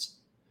likeness.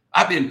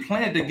 I've been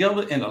planted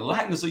together in the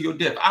likeness of your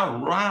death. I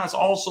rise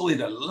also in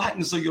the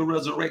likeness of your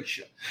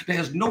resurrection.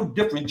 There's no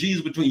difference,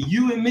 Jesus, between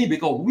you and me,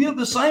 because we're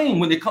the same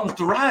when it comes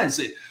to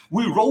rising.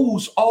 We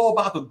rose all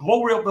by the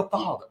glory of the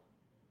Father.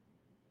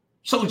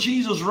 So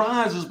Jesus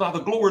rises by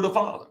the glory of the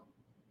Father.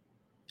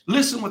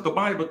 Listen what the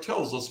Bible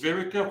tells us,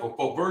 very careful,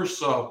 for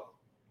verse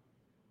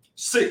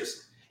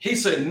 6. He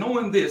said,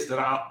 knowing this, that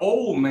our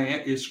old man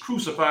is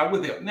crucified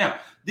with him. Now,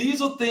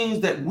 these are things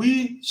that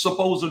we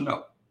supposed to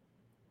know.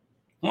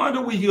 Why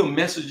do we hear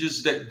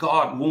messages that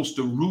God wants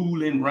to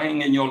rule and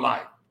reign in your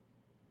life?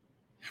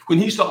 When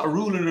he started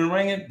ruling and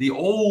reigning, the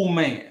old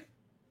man,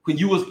 when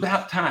you was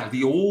baptized,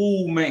 the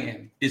old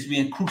man is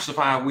being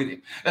crucified with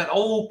him. That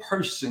old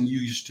person you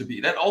used to be,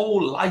 that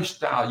old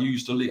lifestyle you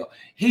used to live,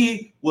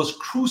 he was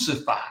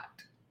crucified.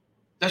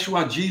 That's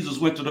why Jesus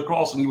went to the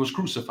cross and he was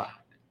crucified.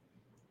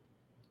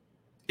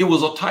 It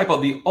was a type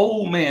of the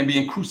old man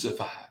being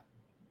crucified.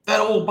 That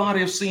old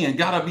body of sin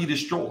got to be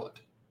destroyed,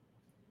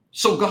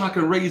 so God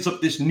can raise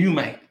up this new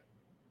man.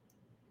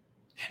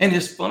 And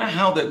it's funny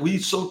how that we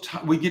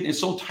getting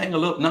so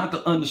tangled up not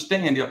to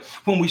understand it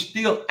when we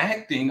still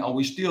acting, or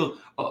we still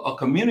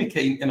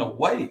communicating in a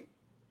way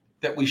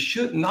that we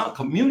should not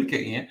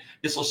communicate in.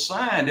 It's a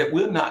sign that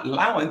we're not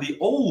allowing the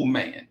old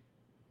man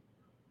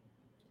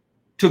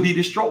to be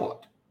destroyed.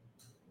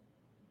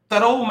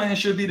 That old man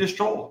should be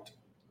destroyed.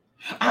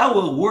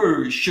 Our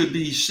words should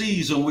be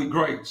seasoned with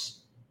grace.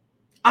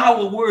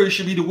 Our word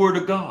should be the word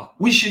of God.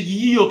 We should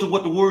yield to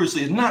what the word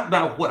says, not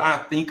about what I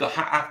think or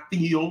how I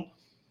feel.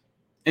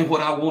 and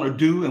what I want to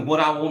do and what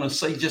I want to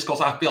say just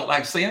because I felt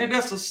like saying it,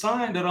 that's a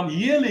sign that I'm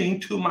yielding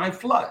to my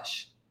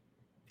flesh.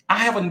 I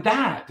haven't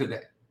died to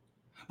that.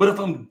 But if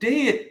I'm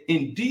dead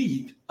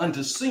indeed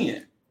unto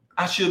sin,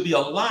 I should be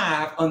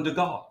alive unto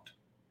God.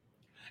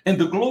 And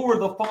the glory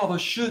of the Father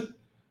should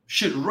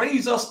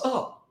raise us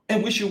up,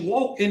 and we should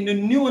walk in the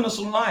newness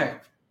of life.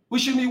 We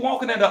shouldn't be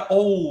walking in that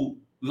old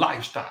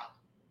lifestyle,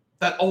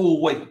 that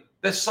old way,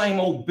 that same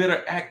old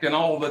bitter acting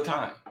all the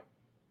time.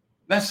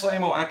 That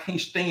same old I can't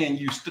stand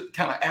you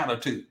kind of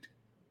attitude.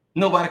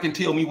 Nobody can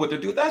tell me what to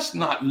do. That's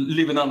not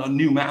living under a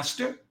new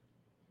master.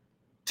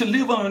 To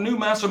live under a new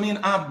master means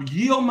I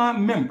yield my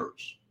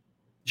members,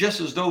 just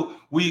as though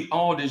we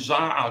all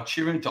desire our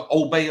children to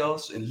obey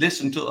us and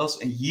listen to us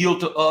and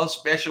yield to us,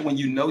 especially when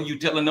you know you're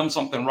telling them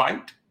something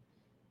right.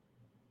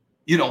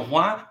 You know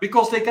why?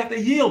 Because they got to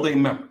yield their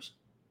members.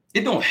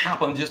 It don't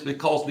happen just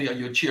because they are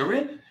your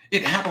children.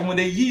 It happens when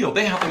they yield.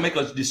 They have to make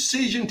a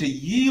decision to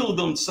yield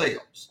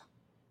themselves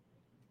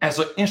as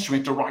an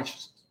instrument to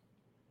righteousness.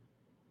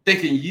 They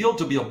can yield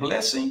to be a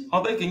blessing,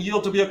 or they can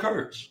yield to be a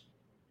curse.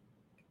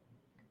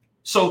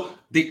 So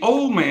the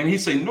old man, he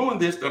said, knowing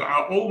this, that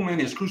our old man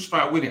is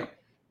crucified with him.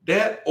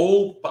 That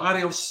old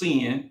body of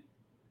sin,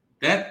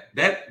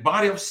 that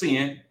body of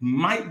sin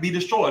might be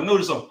destroyed.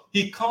 Notice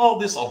he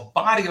called this a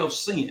body of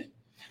sin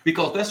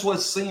because that's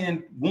what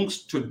sin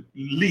wants to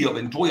live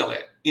and dwell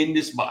at in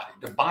this body,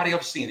 the body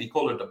of sin. He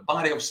called it the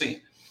body of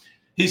sin.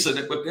 He said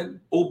that, but that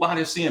old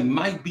body of sin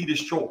might be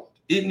destroyed.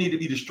 It need to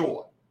be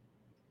destroyed.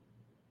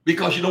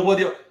 Because you know what?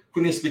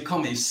 When it's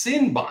become a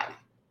sin body,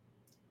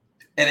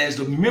 and as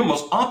the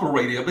members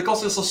operate here,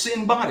 because it's a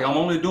sin body, I'm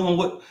only doing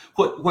what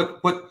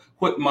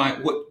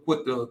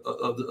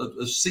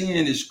the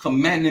sin is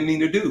commanding me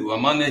to do.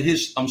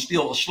 I'm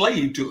still a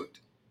slave to it.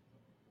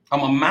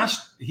 I'm a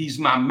master. He's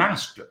my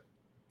master.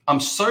 I'm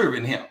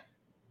serving him.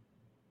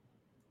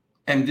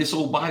 And this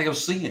old body of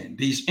sin,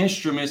 these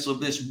instruments of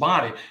this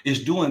body,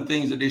 is doing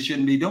things that they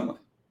shouldn't be doing.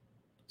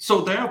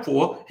 So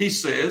therefore, he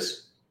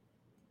says,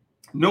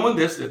 knowing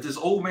this, that this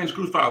old man's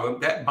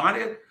crucified, that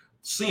body of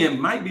sin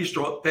might be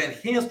destroyed,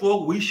 that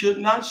henceforth we should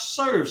not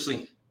serve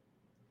sin.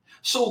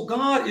 So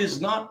God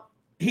is not,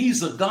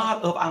 he's a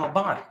God of our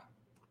body.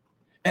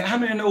 And how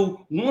many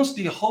know once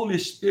the Holy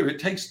Spirit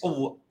takes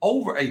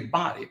over a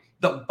body,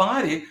 the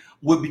body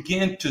will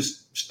begin to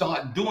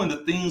start doing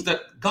the things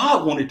that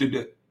God wanted to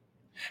do.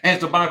 As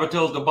the Bible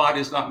tells, the body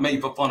is not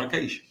made for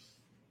fornication.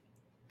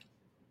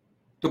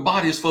 The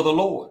body is for the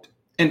Lord,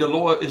 and the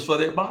Lord is for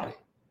their body.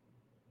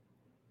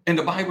 And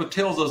the Bible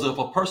tells us if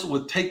a person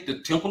would take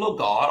the temple of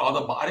God or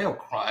the body of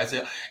Christ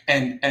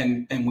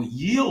and would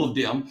yield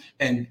them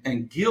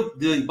and give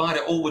the body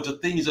over to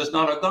things that's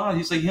not of God,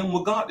 he said, him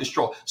will God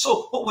destroy.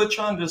 So what we're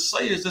trying to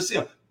say is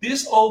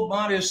this old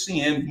body of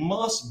sin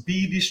must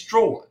be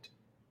destroyed,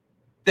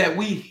 that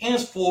we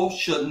henceforth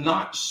should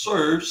not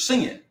serve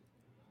sin.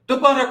 The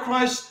body of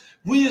Christ,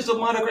 we as the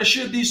body of Christ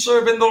should be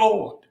serving the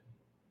Lord.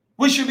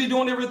 We should be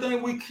doing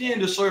everything we can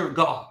to serve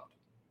God.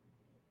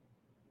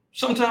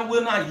 Sometimes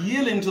we're not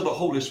yielding to the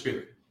Holy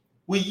Spirit.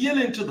 We yield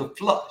into the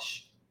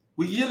flesh.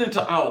 We yield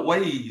into our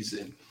ways,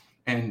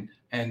 and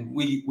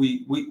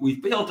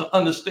we fail to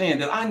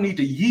understand that I need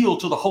to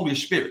yield to the Holy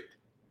Spirit.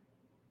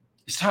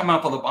 It's time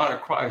out for the body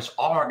of Christ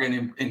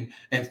arguing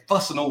and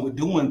fussing over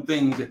doing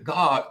things that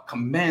God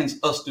commands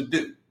us to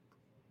do.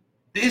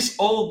 This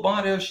old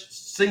body of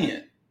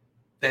sin,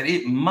 that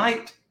it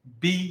might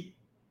be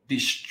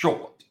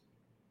destroyed.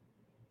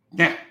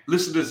 Now,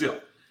 listen to this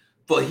here.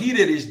 For he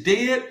that is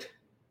dead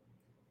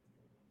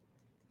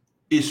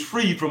is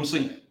free from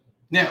sin.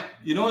 Now,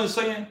 you know what I'm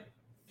saying?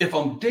 If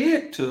I'm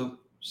dead to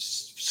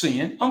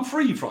sin, I'm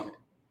free from it.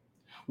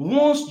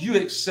 Once you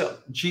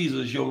accept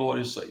Jesus, your Lord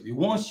and Savior,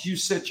 once you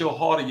set your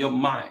heart and your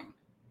mind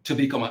to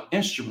become an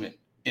instrument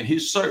in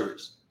his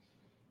service,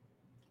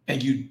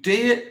 and you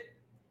dead,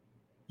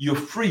 you're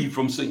free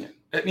from sin.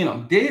 That means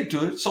I'm dead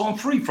to it, so I'm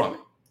free from it.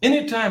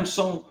 Anytime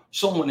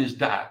someone has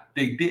died,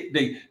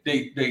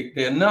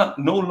 they're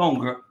no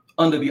longer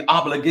under the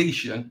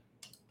obligation,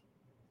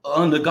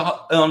 under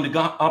God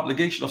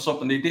obligation of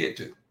something they did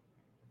to,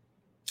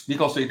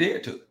 because they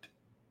dead to it.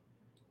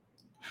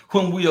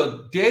 When we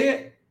are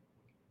dead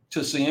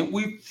to sin,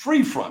 we're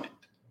free from it.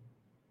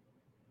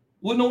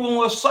 We're no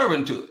longer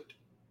serving to it.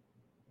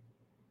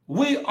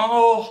 We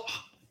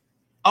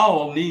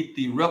all need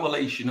the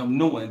revelation of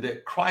knowing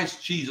that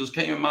Christ Jesus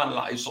came in my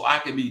life so I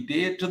can be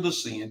dead to the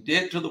sin,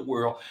 dead to the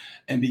world,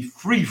 and be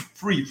free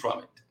from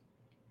it.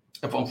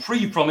 If I'm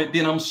free from it,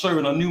 then I'm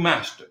serving a new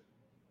master.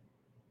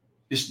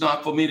 It's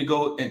not for me to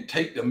go and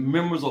take the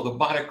members of the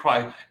body of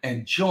Christ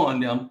and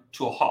join them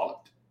to a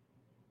harlot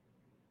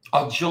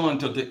or join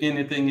to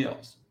anything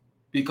else.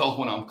 Because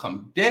when I'm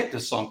come dead to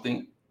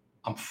something,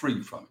 I'm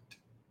free from it.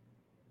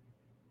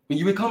 When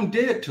you become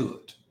dead to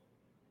it,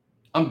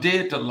 I'm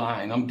dead to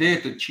lying, I'm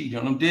dead to cheating,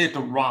 I'm dead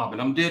to robbing,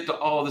 I'm dead to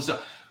all this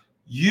stuff.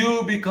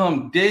 You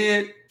become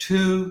dead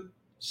to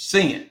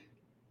sin.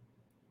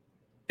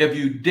 If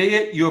you're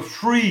dead, you're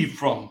free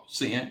from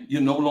sin.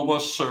 You're no longer a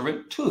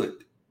servant to it.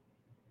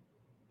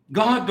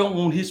 God don't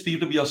want his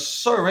people to be a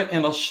servant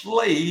and a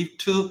slave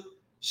to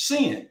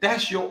sin.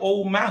 That's your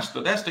old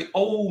master. That's the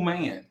old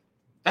man.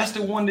 That's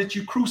the one that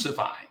you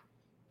crucify.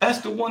 That's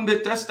the one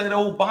that's that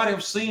old body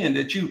of sin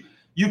that you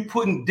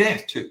putting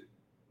death to.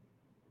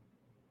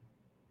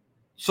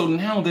 So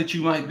now that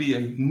you might be a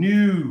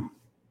new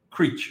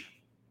creature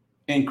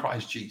in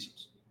Christ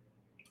Jesus,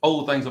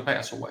 old things are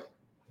passed away.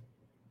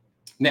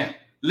 Now,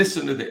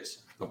 listen to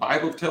this. The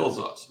Bible tells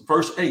us,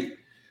 verse 8,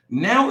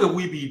 now if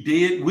we be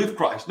dead with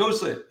Christ,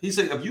 notice that he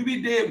said, if you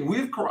be dead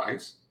with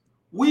Christ,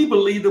 we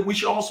believe that we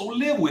should also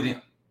live with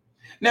him.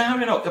 Now, how do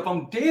you know if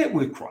I'm dead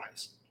with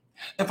Christ,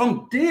 if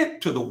I'm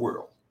dead to the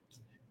world,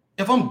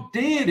 if I'm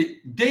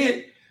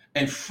dead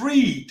and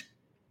freed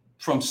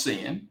from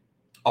sin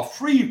or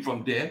freed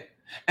from death,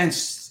 and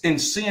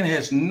sin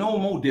has no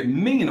more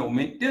dominion over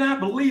me, then I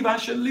believe I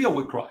should live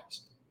with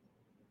Christ.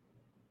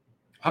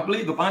 I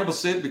believe the Bible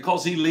said,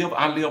 because he lived,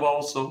 I live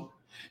also.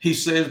 He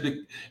says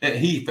that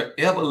he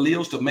forever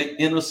lives to make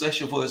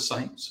intercession for his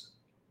saints.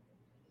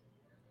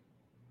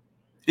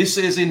 It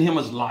says in him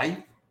is life.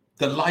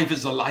 The life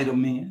is the light of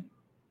men.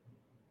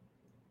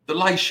 The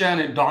light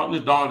shined in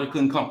darkness, darkness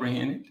couldn't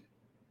comprehend it.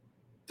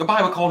 The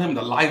Bible called him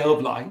the light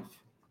of life,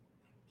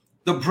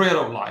 the bread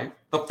of life,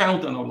 the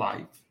fountain of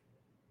life.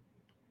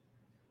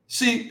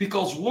 See,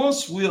 because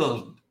once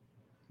we're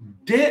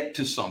dead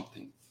to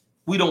something,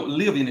 we don't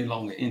live any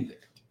longer in there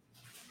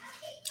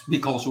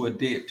because we're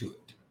dead to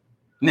it.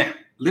 Now,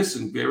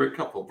 listen very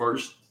careful.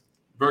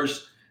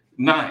 Verse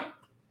 9.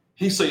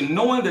 He said,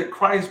 knowing that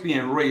Christ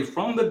being raised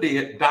from the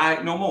dead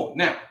died no more.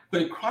 Now,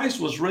 when Christ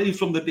was raised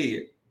from the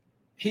dead,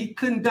 he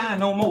couldn't die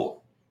no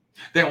more.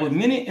 There were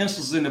many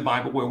instances in the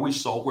Bible where we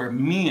saw where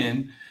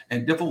men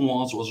and different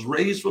ones was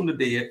raised from the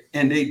dead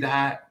and they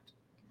died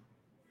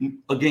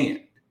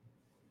again.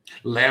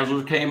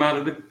 Lazarus came out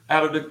of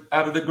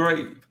the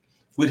grave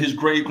with his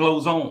grave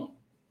clothes on,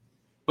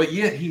 but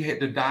yet he had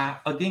to die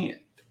again.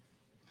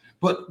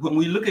 But when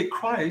we look at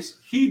Christ,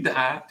 he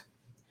died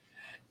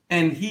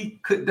and he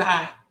could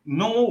die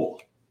no more.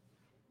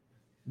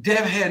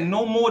 Death had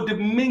no more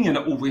dominion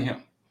over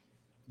him.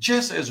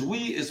 Just as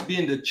we as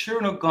being the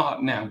children of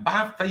God now,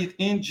 by faith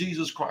in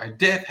Jesus Christ,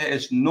 death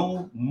has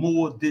no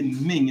more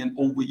dominion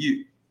over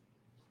you.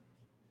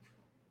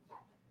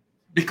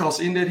 Because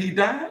in that he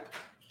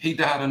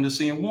died unto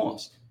sin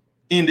once.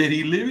 In that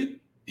he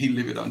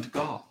lived unto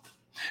God.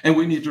 And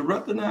we need to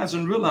recognize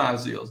and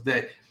realize this,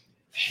 that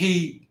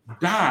he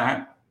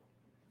died.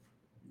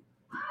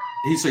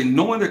 He said,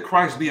 knowing that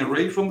Christ being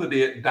raised from the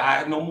dead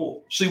died no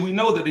more. See, we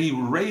know that he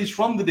was raised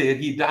from the dead,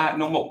 he died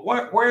no more.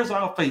 Where's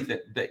our faith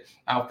at today?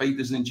 Our faith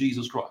is in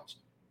Jesus Christ.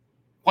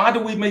 Why do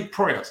we make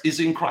prayers? It's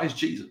in Christ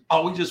Jesus.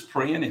 Are we just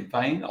praying in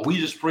vain? Are we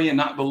just praying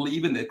not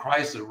believing that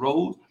Christ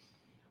arose?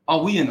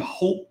 Are we in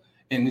hope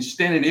and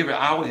standing every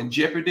hour in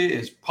jeopardy,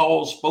 as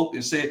Paul spoke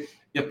and said,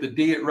 if the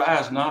dead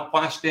rise not,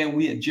 why stand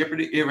we in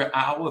jeopardy every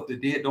hour if the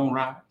dead don't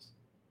rise?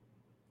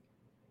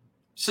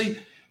 See,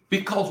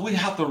 because we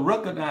have to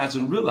recognize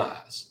and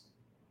realize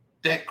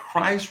that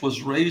Christ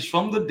was raised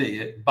from the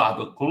dead by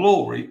the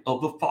glory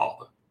of the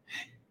Father.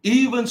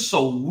 Even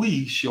so,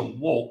 we shall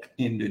walk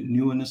in the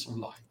newness of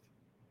life.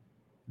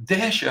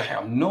 There shall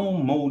have no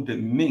more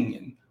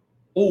dominion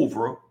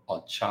over a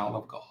child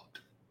of God.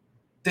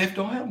 Death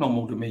don't have no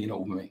more dominion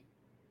over me.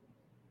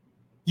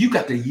 You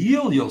got to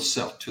yield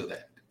yourself to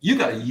that. You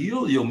got to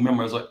yield your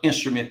members as an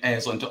instrument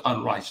as unto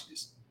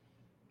unrighteousness.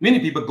 Many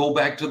people go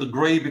back to the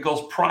grave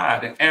because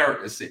pride and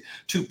arrogancy,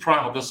 too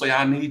proud to say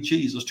I need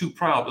Jesus, too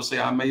proud to say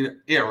I made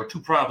an error,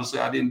 too proud to say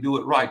I didn't do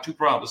it right, too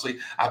proud to say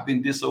I've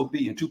been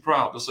disobedient, too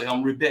proud to say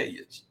I'm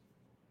rebellious.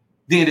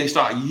 Then they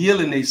start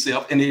yielding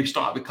themselves and they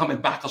start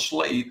becoming back a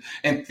slave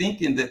and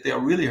thinking that they're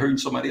really hurting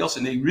somebody else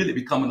and they really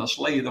becoming a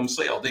slave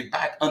themselves. They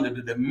back under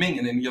the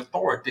dominion and the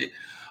authority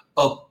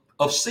of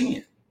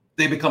sin.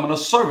 They becoming a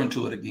servant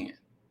to it again.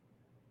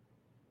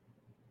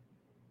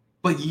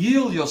 But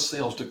yield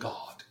yourselves to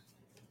God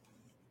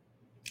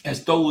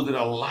as those that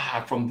are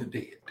alive from the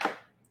dead,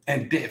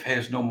 and death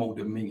has no more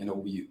dominion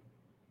over you.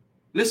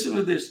 Listen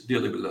to this,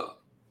 dearly beloved.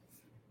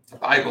 The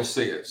Bible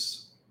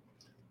says,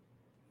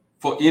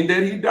 for in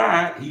that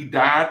he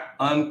died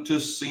unto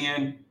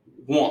sin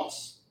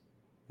once.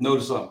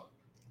 Notice something.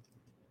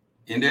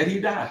 In that he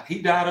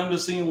died unto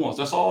sin once.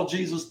 That's all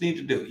Jesus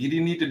needed to do. He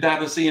didn't need to die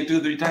to sin 2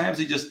 or 3 times.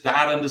 He just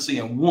died unto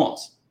sin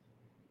once.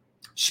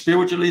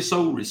 Spiritually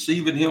so,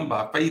 receiving him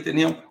by faith in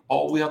him,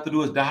 all we have to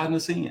do is die unto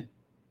sin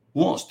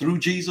once through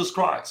Jesus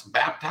Christ,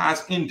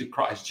 baptized into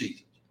Christ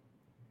Jesus.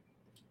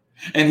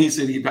 And he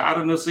said he died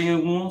unto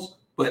sin once,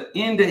 but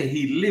in that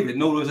he lived,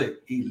 notice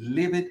that he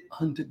lived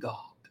unto God.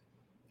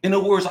 In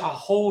other words, our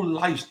whole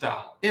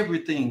lifestyle,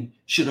 everything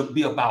should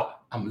be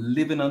about I'm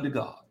living unto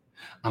God.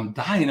 I'm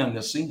dying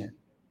unto sin.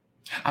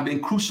 I've been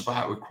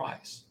crucified with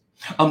Christ.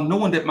 I'm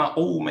knowing that my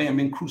old man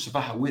been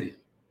crucified with him.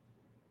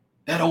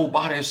 That old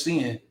body of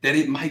sin, that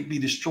it might be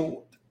destroyed.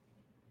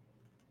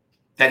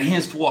 That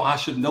henceforth I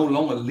should no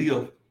longer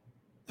live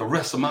the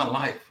rest of my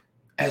life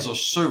as a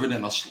servant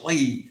and a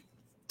slave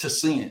to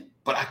sin,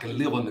 but I can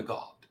live under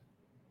God.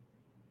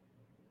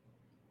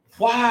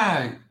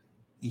 Why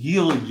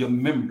yield your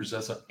members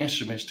as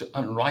instruments to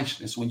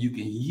unrighteousness when you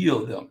can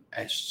yield them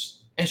as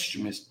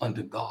instruments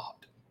unto God,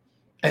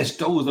 as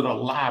those that are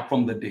alive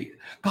from the dead?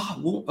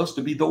 God wants us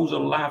to be those that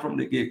are alive from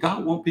the dead.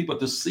 God wants people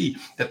to see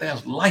that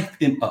there's life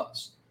in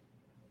us.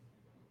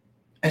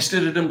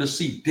 Instead of them to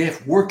see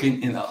death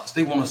working in us,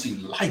 they want to see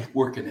life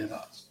working in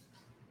us.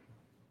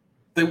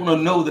 They want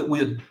to know that we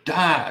have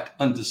died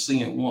unto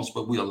sin once,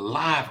 but we're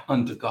alive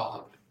unto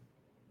God.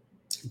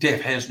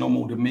 Death has no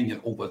more dominion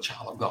over a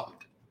child of God.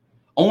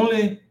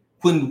 Only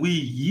when we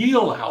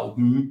yield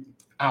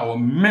our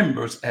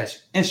members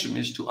as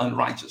instruments to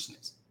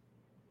unrighteousness.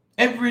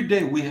 Every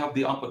day we have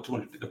the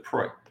opportunity to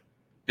pray.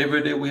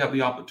 Every day we have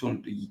the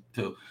opportunity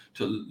to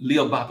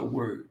live by the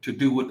word, to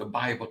do what the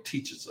Bible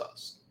teaches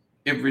us.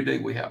 Every day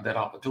we have that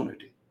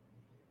opportunity.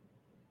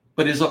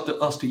 But it's up to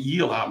us to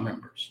yield our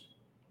members.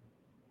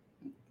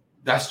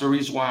 That's the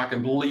reason why I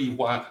can believe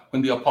why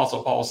when the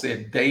Apostle Paul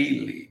said,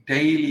 daily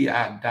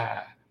I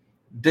die.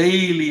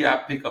 Daily I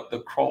pick up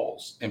the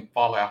cross and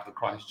follow after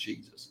Christ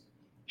Jesus.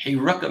 He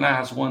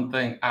recognized one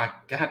thing: I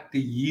got to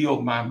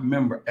yield my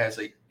member as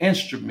an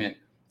instrument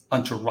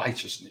unto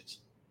righteousness.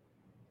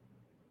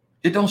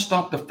 It don't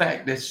stop the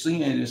fact that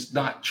sin is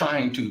not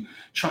trying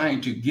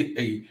to get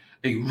a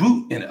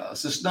root in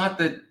us. It's not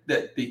that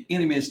the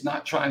enemy is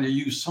not trying to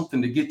use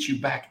something to get you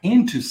back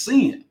into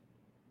sin,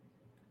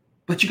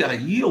 but you got to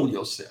yield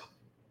yourself.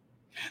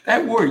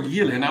 That word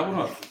yielding, I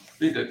want to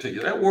read that to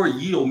you. That word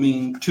yield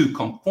means to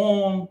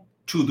conform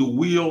to the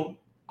will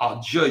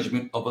or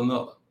judgment of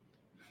another.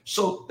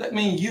 So that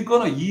means you're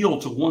going to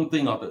yield to one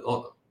thing or the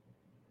other.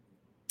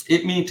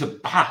 It means to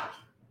bow.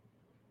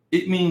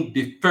 It means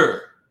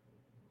defer.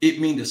 It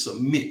means to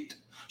submit.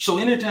 So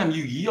anytime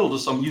you yield to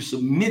something, you're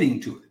submitting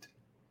to it.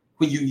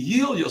 When you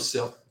yield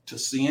yourself to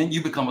sin,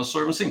 you become a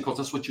servant of sin, because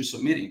that's what you're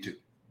submitting to.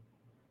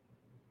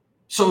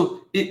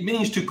 So it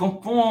means to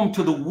conform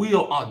to the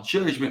will or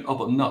judgment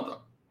of another.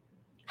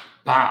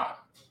 Bow,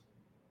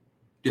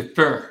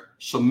 defer,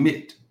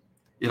 submit.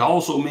 It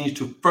also means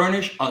to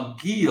furnish or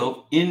give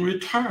in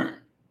return.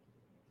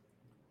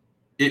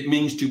 It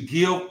means to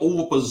give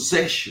over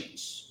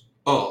possessions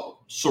of,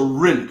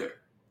 surrender.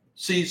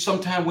 See,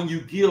 sometimes when you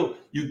give,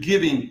 you're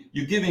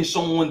giving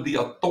someone the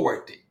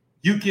authority.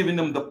 You're giving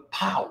them the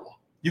power.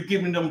 You're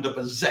giving them the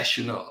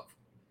possession of.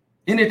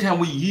 Anytime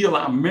we yield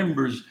our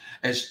members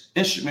as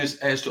instruments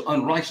as to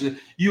unrighteousness,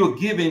 you're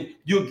giving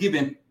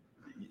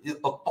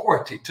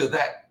authority to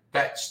that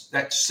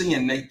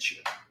sin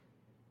nature.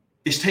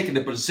 It's taking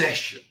the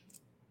possession.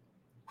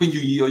 When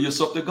you yield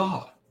yourself to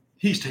God,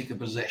 He's taking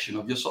possession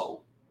of your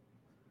soul.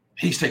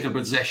 He's taking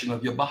possession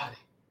of your body,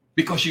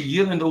 because you're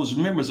yielding those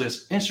members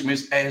as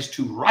instruments as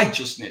to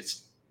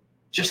righteousness,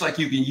 just like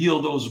you can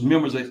yield those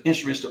members as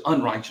instruments to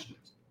unrighteousness.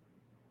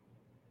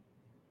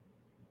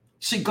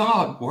 See,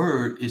 God's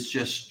word is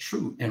just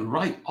true and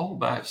right all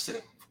by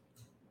itself.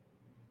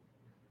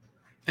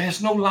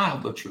 There's no lie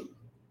of the truth.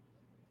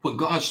 When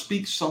God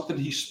speaks something,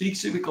 He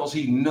speaks it because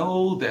He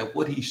knows that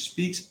what He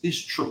speaks is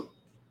true.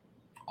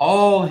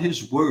 All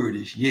His word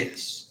is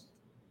yes,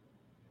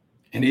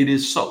 and it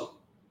is so.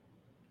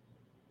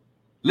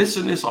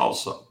 Listen to this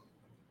also.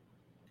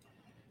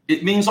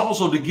 It means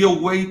also to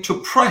give way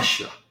to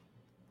pressure.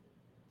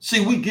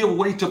 See, we give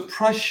way to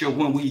pressure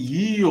when we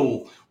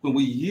yield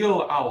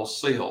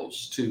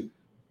ourselves to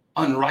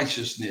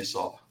unrighteousness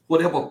or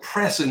whatever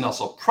pressing us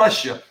or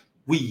pressure.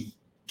 We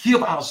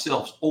give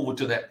ourselves over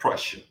to that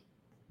pressure.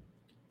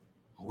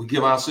 We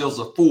give ourselves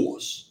a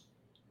force,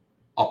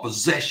 a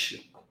possession,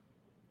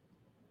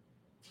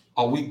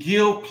 or we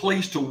give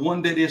place to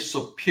one that is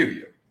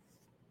superior.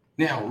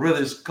 Now,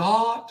 whether it's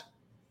God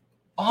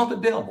or the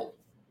devil,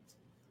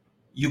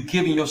 you're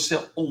giving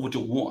yourself over to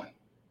one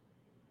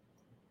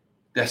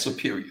that's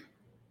superior.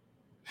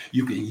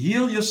 You can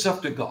yield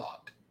yourself to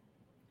God,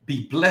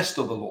 be blessed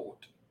of the Lord,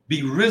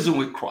 be risen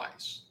with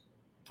Christ,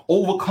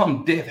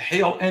 overcome death,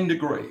 hell, and the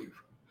grave,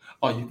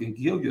 or you can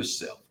give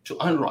yourself to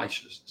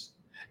unrighteousness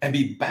and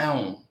be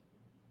bound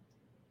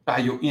by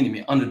your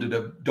enemy under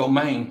the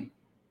domain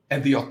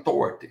and the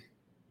authority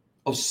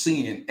of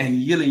sin and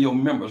yielding your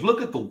members. Look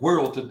at the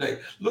world today.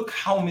 Look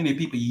how many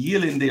people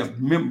yielding their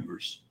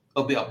members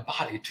of their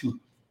body to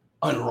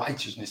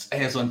unrighteousness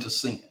as unto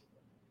sin.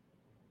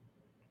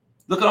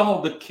 Look at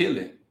all the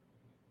killing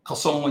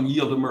because someone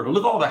yielded murder.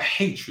 Look at all the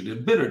hatred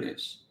and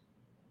bitterness.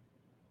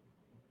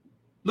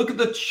 Look at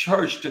the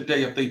church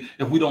today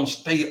if we don't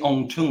stay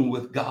on tune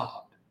with God.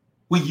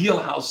 We yield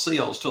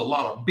ourselves to a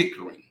lot of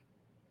bickering,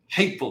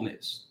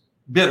 hatefulness,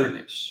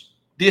 bitterness,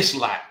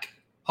 dislike,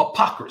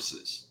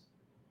 hypocrisies,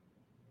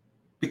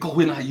 because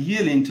we're not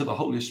yielding to the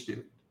Holy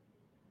Spirit.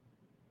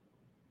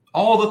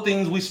 All the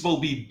things we're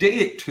supposed to be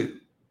dead to,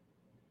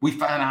 we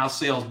find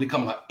ourselves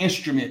becoming an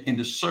instrument in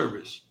the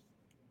service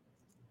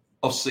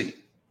of sin.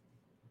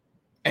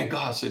 And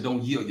God said,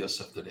 don't yield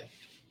yourself to that.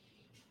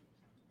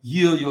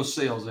 Yield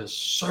yourselves as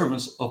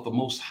servants of the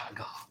Most High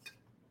God.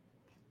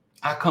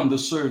 I come to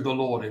serve the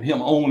Lord, and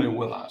Him only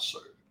will I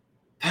serve.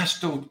 That's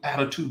the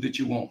attitude that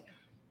you want.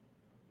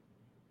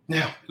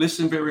 Now,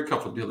 listen very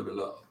carefully, dearly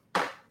beloved.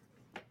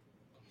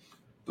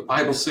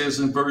 Bible says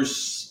in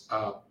verse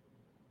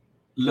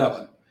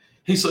 11,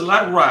 he said,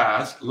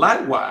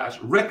 likewise,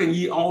 reckon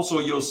ye also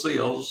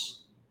yourselves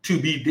to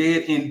be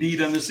dead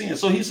indeed unto sin.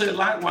 So he said,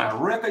 likewise,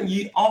 reckon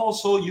ye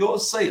also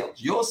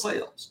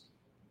yourselves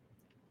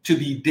to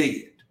be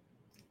dead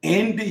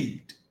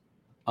indeed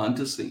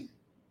unto sin.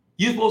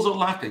 You're supposed to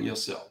liken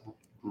yourself.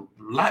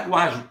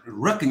 Likewise,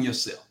 reckon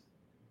yourself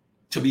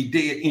to be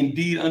dead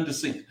indeed unto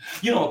sin.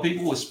 You know,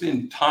 people will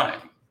spend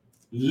time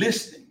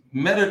listening,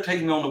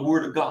 meditating on the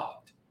word of God,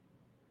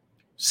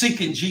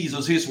 seeking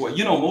Jesus his way.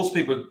 You know, most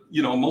people,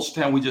 most of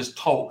the time we just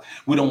talk.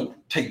 We don't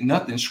take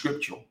nothing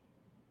scriptural.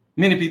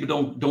 Many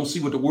people don't see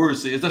what the word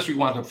says. That's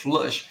why the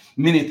flesh,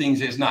 many things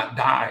has not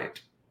died.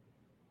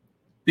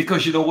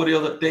 Because you know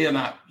what, they are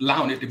not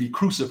allowing it to be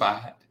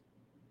crucified.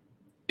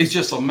 It's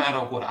just a matter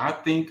of what I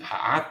think,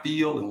 how I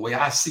feel, and the way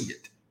I see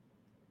it.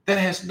 That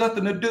has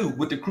nothing to do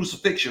with the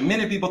crucifixion.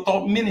 Many people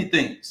thought many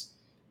things.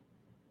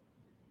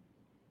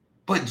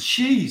 But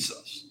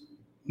Jesus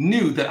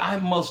knew that I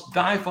must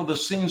die for the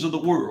sins of the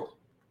world.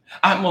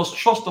 I must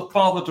trust the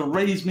Father to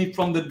raise me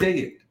from the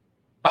dead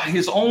by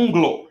his own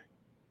glory.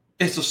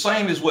 It's the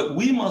same as what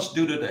we must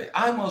do today.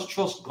 I must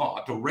trust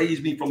God to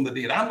raise me from the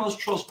dead. I must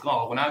trust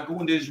God when I go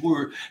into his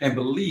word and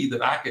believe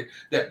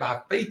that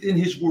by faith in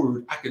his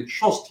word, I can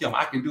trust him.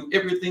 I can do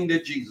everything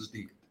that Jesus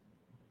did.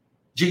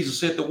 Jesus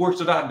said, the works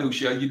that I do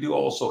shall you do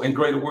also, and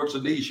greater works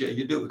than these shall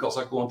you do, because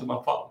I go unto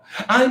my Father.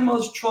 I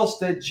must trust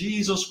that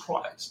Jesus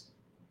Christ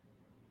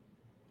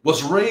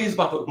was raised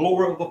by the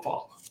glory of the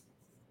Father,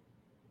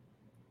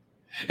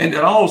 and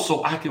that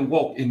also I can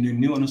walk in the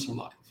newness of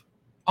life.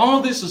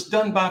 All this is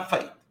done by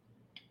faith.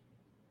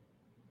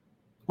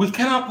 We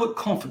cannot put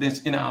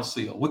confidence in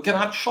ourselves. We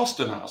cannot trust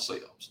in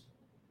ourselves.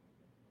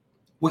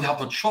 We have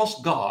to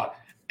trust God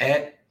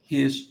at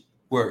his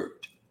word.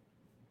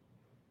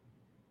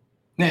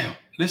 Now,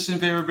 listen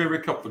very, very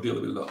carefully,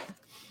 dearly beloved.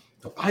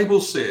 The Bible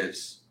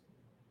says,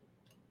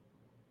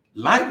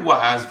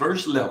 likewise,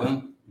 verse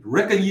 11,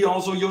 reckon ye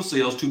also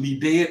yourselves to be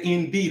dead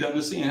indeed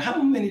unto sin.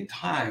 How many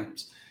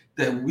times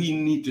that we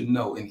need to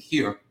know and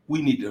hear,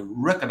 we need to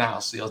reckon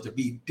ourselves to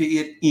be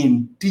dead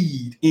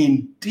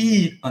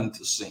indeed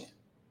unto sin,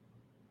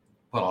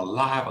 but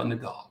alive unto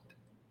God.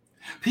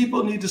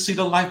 People need to see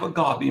the life of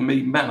God being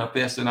made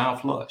manifest in our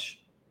flesh.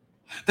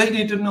 They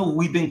need to know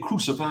we've been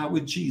crucified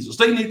with Jesus.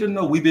 They need to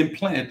know we've been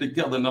planted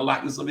together in the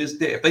likeness of his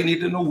death. They need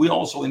to know we're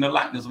also in the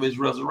likeness of his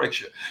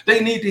resurrection.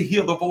 They need to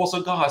hear the voice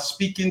of God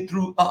speaking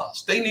through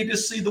us. They need to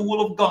see the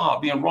will of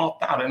God being wrought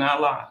out in our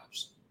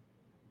lives.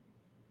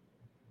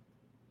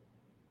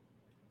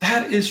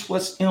 That is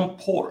what's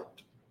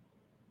important.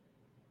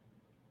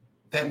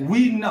 That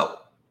we know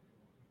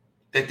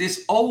that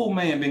this old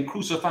man been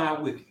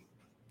crucified with him.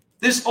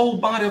 This old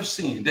body of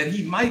sin, that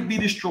he might be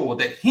destroyed,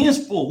 that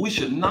henceforth we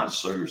should not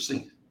serve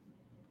sin.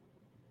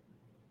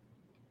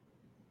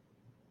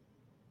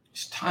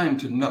 It's time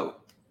to know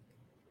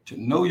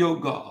your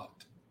God,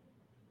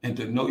 and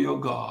to know your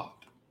God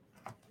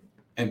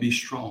and be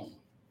strong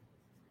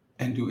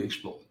and do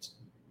exploits.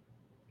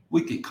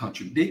 We can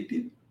contradict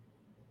it,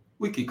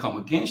 we can come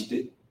against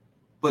it,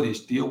 but it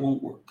still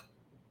won't work.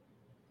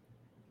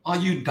 Are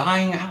you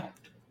dying out?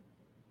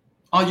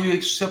 Are you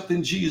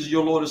accepting Jesus,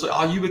 your Lord and Savior?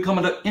 Are you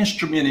becoming an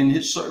instrument in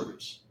his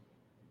service?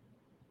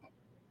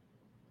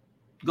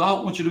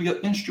 God wants you to be an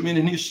instrument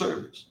in his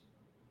service.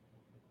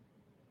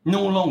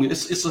 No longer.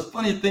 It's a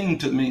funny thing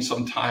to me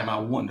sometimes. I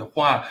wonder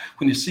why,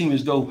 when it seems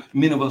as though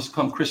many of us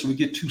come Christian, we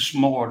get too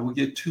smart, we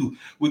get too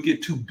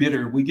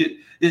bitter,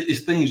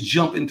 it's things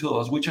jump into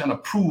us. We're trying to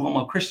prove I'm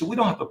a Christian. We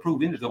don't have to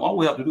prove anything. All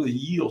we have to do is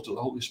yield to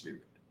the Holy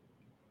Spirit.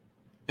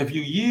 If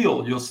you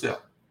yield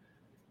yourself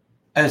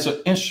as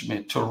an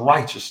instrument to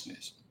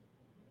righteousness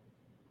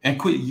and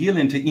quit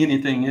yielding to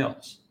anything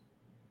else,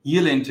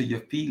 yielding to your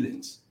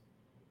feelings,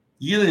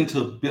 yielding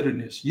to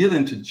bitterness,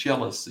 yielding to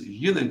jealousy,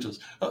 yielding to,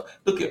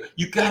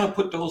 you got to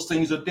put those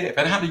things to death.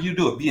 And how do you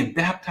do it? Being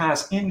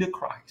baptized into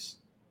Christ.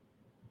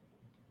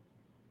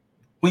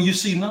 When you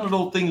see none of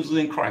those things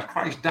in Christ,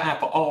 Christ died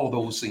for all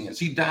those sins.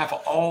 He died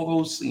for all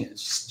those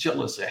sins: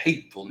 jealousy,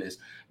 hatefulness,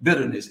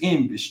 bitterness,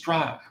 envy,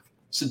 strife,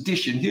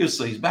 sedition,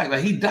 hearsays,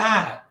 backbite. He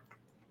died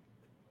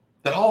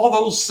that all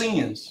those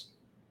sins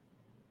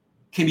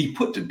can be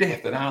put to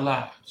death in our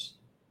lives,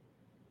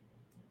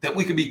 that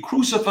we can be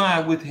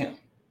crucified with him,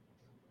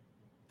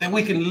 that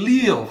we can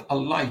live a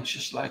life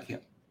just like him.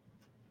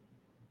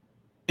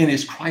 And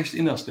it's Christ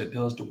in us that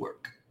does the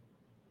work.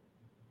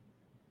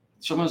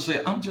 Someone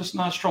say, I'm just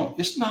not strong.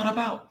 It's not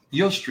about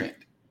your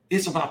strength.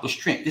 It's about the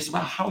strength. It's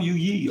about how you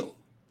yield.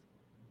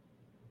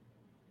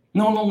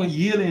 No longer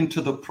yielding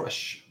to the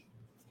pressure.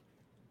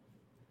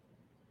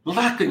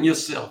 Liken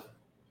yourself.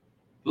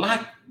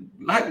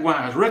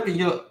 Likewise, reckon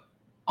your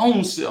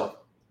own self.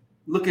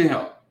 Look at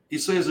him. He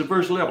says in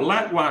verse 11,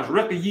 likewise,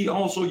 reckon ye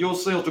also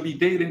yourselves to be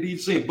dead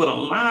indeed sin, but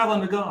alive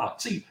unto God.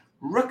 See,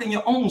 reckon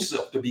your own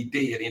self to be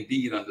dead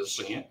indeed unto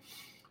sin,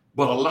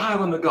 but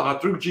alive unto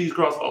God through Jesus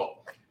Christ.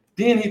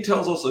 Then he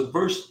tells us in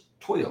verse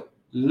 12,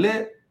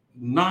 let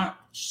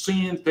not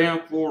sin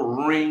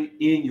therefore reign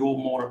in your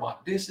mortal body.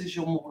 This is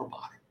your mortal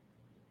body.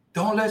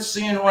 Don't let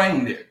sin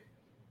reign there.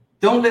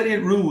 Don't let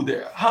it rule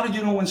there. How do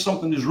you know when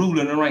something is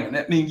ruling and reigning?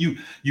 That means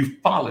you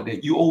followed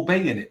it, you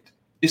obeying it.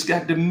 It's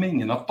got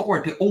dominion,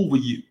 authority over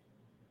you.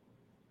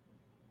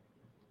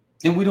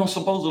 And we don't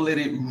supposed to let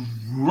it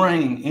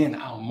reign in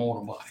our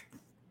mortal body.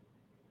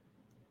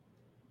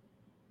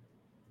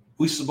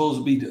 We're supposed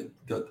to be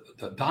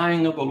the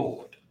dying of the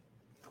Lord.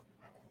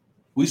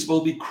 We're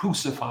supposed to be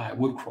crucified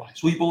with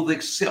Christ. We're supposed to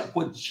accept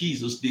what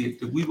Jesus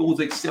did. We're supposed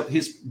to accept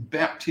his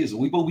baptism.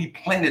 We're supposed to be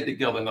planted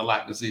together in the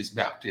likeness of his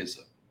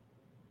baptism.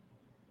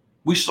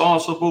 We are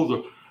supposed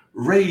to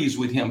raise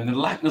with him in the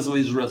likeness of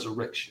his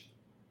resurrection.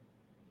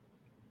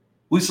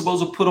 We're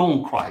supposed to put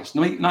on Christ,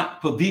 make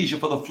not provision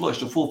for the flesh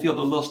to fulfill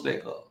the lust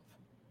thereof.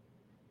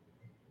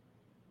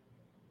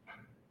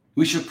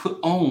 We should put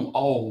on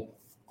all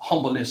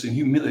humbleness and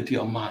humility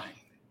of mind.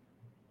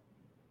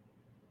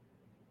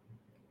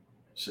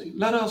 See,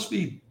 let us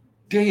be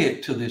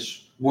dead to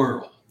this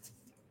world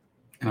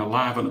and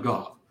alive unto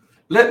God.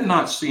 Let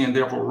not sin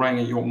therefore reign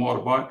in your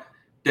mortal body,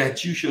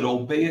 that you should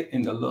obey it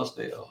in the lust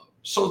thereof.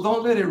 So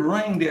don't let it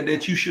reign there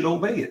that you should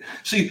obey it.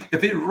 See,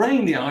 if it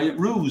reigns there, it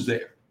rules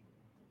there.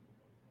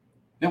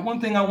 Now,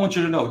 one thing I want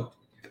you to know,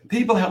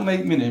 people have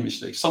made many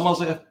mistakes. Some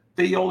of us have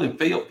failed and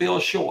fell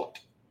short.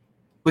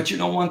 But you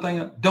know one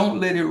thing? Don't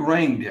let it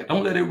reign there.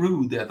 Don't let it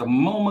rule there. The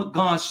moment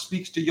God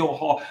speaks to your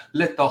heart,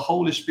 let the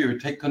Holy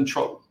Spirit take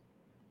control.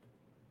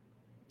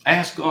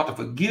 Ask God to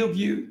forgive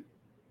you.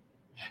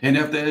 And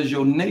if there's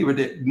your neighbor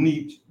that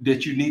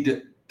you need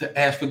to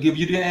ask forgive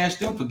you, then ask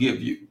them forgive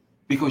you.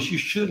 Because you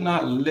should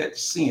not let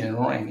sin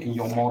reign in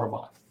your mortal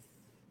body.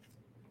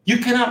 You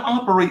cannot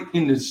operate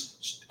in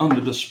this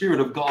under the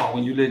Spirit of God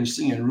when you're letting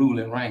sin rule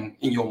and reign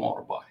in your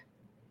mortal body.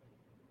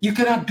 You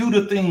cannot do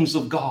the things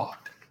of God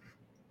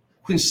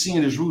when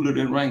sin is ruling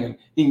and reigning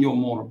in your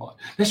mortal body.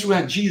 That's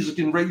why Jesus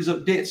can raise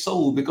up dead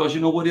souls, because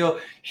you know what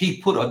else?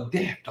 He put a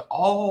death to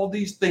all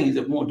these things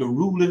that want to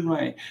rule and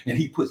reign, and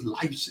he puts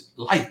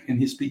life in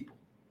his people.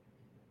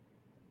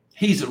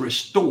 He's a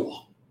restorer.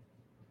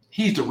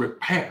 He's the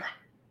repairer.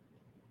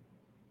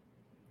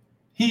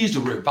 He's the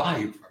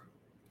reviver.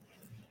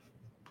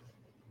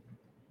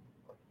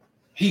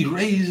 He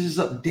raises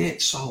up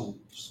dead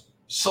souls,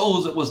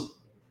 souls that was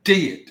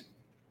dead.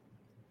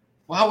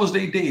 Why was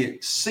they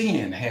dead?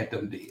 Sin had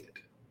them dead.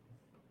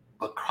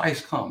 But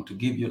Christ come to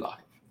give you life.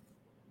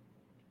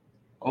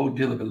 Oh,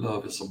 dearly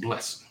beloved, it's a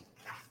blessing.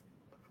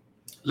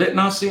 Let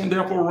not sin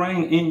therefore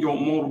reign in your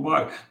mortal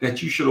body,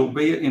 that you should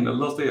obey it in the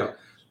lust thereof.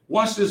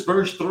 Watch this,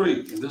 verse 3.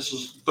 And this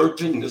is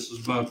 13. This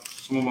is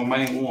some of my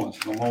main ones.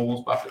 I'm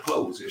almost about to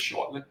close here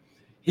shortly.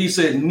 He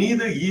said,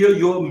 neither yield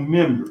your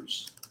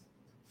members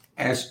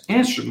as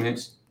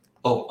instruments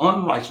of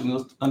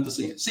unrighteousness unto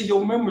sin. See,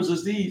 your members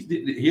is these.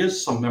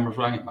 Here's some members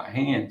right here. My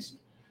hands.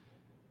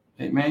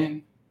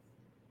 Amen.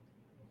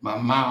 My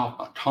mouth,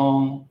 my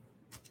tongue,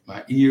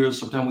 my ears.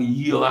 Sometimes we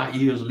yield our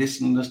ears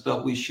listening to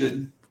stuff we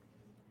shouldn't.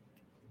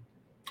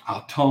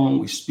 Our tongue,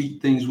 we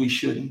speak things we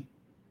shouldn't.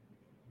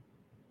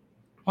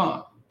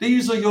 Why?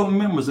 These are your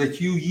members that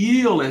you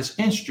yield as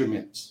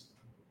instruments.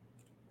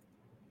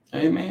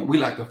 Amen. We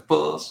like to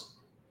fuss.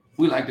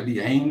 We like to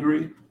be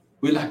angry.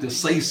 We like to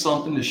say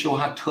something to show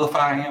how tough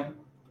I am.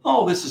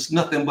 Oh, this is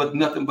nothing but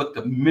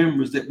the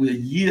members that we're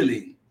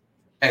yielding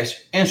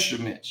as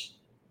instruments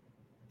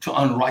to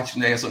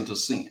unrighteousness unto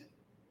sin.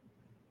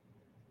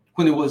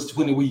 When we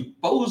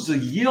supposed to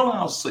yield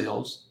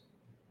ourselves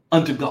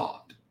unto God,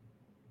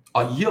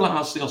 or yield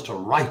ourselves to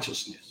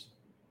righteousness,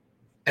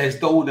 as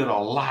though that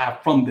are alive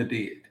from the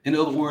dead. In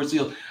other words,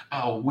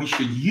 we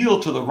should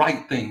yield to the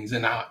right things,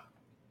 and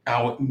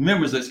our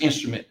members as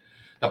instrument.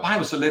 The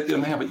Bible said, let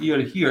them have an ear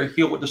to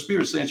hear what the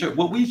Spirit is saying. Church.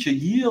 Well, we should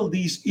yield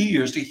these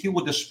ears to hear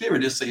what the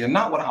Spirit is saying,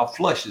 not what our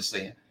flesh is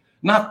saying.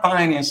 Not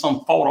finding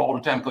some fault all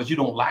the time because you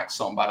don't like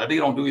somebody. They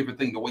don't do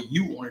everything the way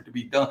you want it to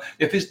be done.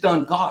 If it's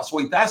done God's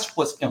way, that's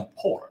what's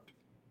important.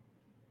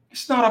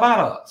 It's not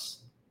about us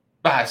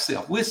by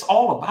itself. It's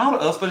all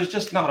about us, but it's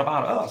just not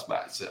about us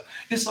by itself.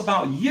 It's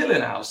about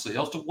yielding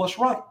ourselves to what's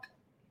right.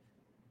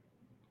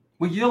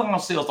 We yield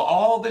ourselves to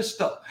all this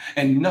stuff,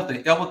 and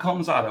nothing ever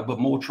comes out of it but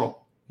more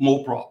trouble,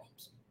 more problems.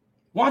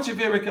 Watch it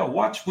very carefully.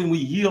 Watch when we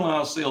yield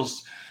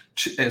ourselves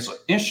as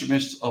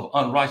instruments of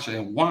unrighteousness,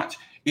 and watch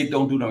it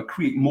don't do nothing,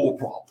 create more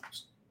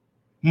problems,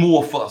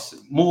 more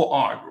fussing, more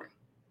arguing,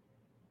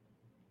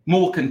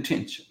 more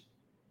contention,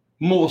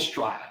 more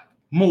strife,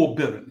 more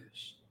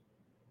bitterness.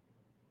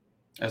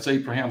 As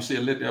Abraham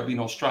said, let there be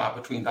no strife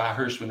between thy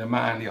herdsmen and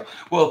mine here.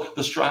 Well,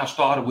 the strife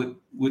started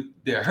with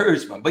their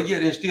herdsmen, but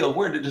yet and still,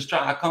 where did the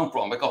strife come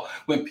from? Because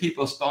when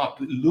people start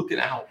looking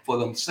out for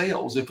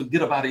themselves and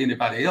forget about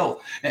anybody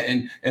else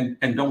and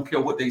don't care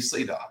what they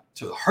say to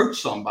hurt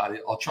somebody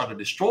or try to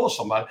destroy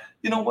somebody,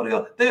 you know what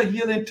else? They're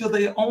yielding to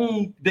their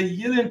own, they're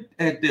yielding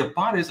at their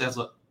bodies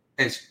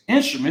as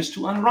instruments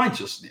to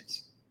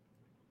unrighteousness.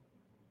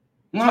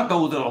 Not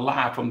those that are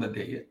alive from the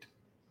dead.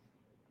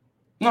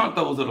 Not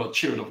those that are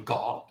children of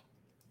God.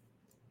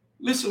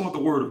 Listen what the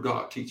word of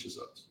God teaches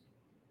us.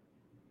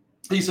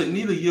 He said,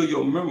 neither yield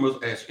your members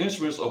as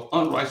instruments of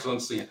unrighteousness unto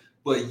sin.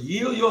 but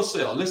yield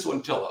yourselves. Listen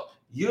what tell us.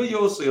 Yield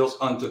yourselves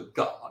unto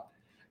God,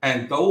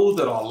 and those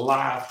that are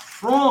alive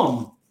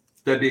from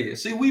the dead.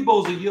 See, we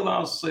both yield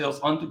ourselves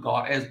unto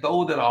God as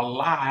those that are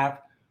alive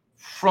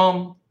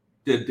from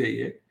the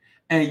dead,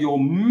 and your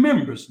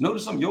members.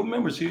 Notice some your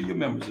members here. Your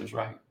members is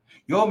right.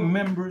 Your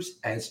members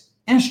as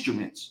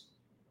instruments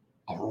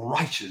of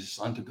righteousness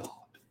unto God.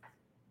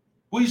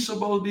 We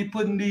supposed to be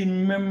putting these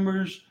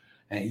members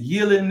and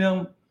yielding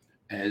them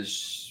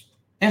as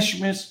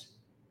instruments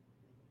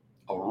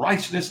of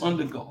righteousness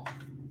unto God.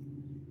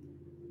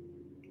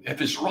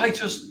 If it's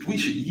righteous, we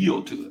should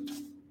yield to it.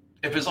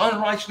 If it's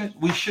unrighteous,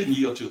 we shouldn't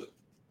yield to it.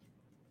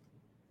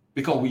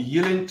 Because we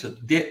yield to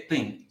dead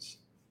things.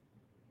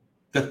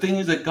 The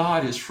things that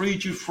God has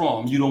freed you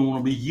from, you don't want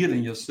to be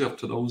yielding yourself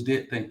to those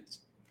dead things.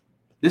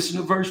 Listen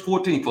to verse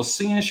 14. For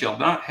sin shall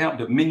not have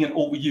dominion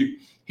over you.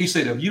 He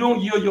said, if you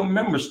don't yield your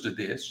members to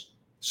this,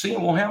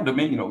 sin won't have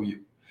dominion over you.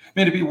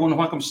 Many people wonder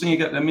why come sin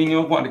got dominion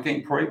over, why they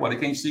can't pray, why they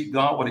can't seek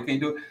God, why they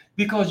can't do it.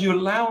 Because you're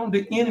allowing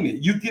the enemy,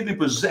 you're giving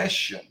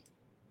possession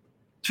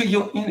to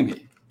your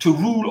enemy to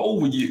rule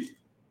over you.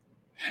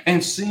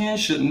 And sin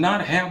should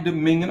not have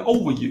dominion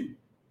over you.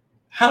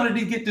 How did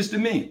he get this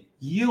dominion?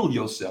 Yield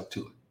yourself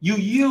to it. You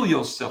yield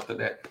yourself to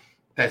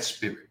that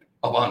spirit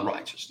of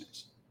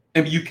unrighteousness.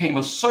 And you became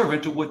a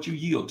servant to what you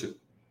yield to.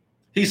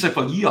 He said,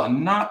 for ye are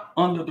not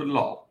under the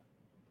law,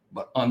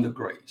 but under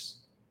grace.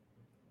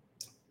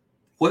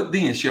 What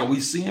then? Shall we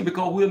sin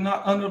because we're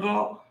not under the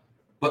law,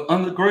 but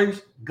under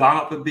grace?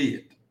 God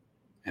forbid.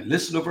 And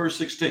listen to verse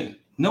 16.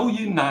 Know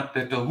ye not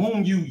that to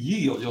whom you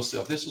yield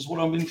yourself, this is what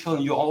I've been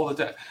telling you all the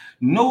time.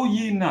 Know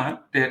ye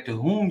not that to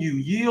whom you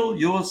yield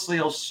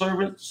yourselves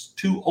servants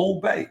to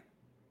obey,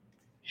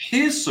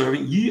 his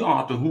servant ye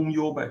are to whom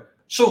you obey.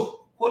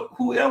 So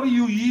whoever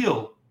you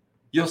yield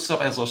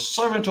yourself as a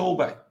servant to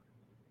obey,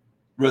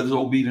 whether it's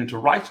obedient to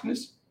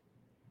righteousness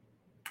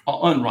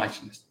or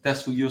unrighteousness,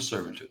 that's who you're a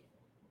servant to.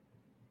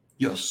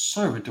 You're a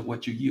servant to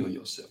what you yield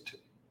yourself to.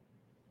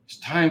 It's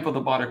time for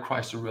the body of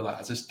Christ to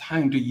realize it's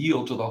time to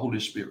yield to the Holy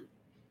Spirit.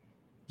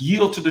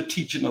 Yield to the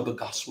teaching of the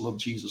gospel of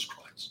Jesus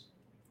Christ.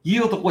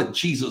 Yield to what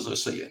Jesus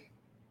is saying.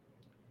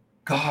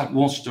 God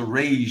wants to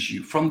raise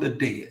you from the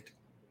dead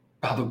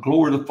by the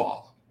glory of the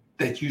Father,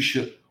 that you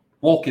should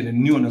walk in the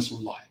newness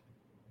of life.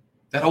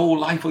 That old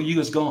life of you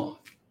is gone.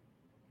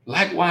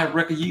 Likewise,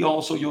 reckon ye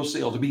also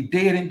yourselves to be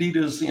dead indeed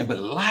to sin, but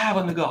alive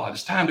unto God.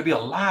 It's time to be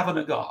alive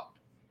unto God.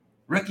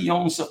 Reckon your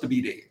own self to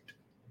be dead.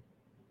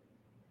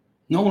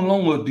 No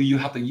longer do you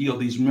have to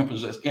yield these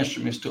members as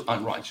instruments to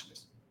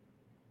unrighteousness.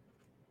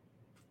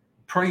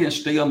 Pray and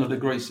stay under the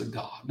grace of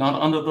God, not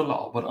under the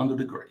law, but under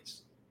the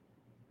grace.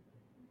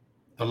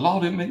 The law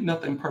didn't make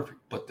nothing perfect,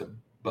 but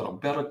a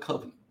better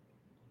covenant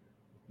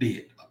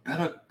did.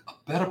 A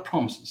better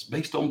promises,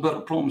 based on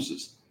better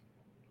promises.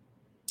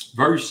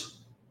 Verse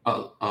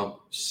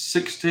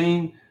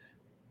 16,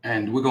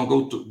 and we're going to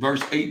go to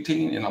verse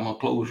 18, and I'm going to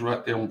close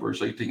right there on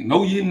verse 18.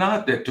 Know ye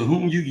not that to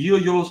whom you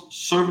yield your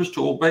service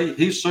to obey,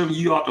 his servant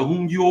you are to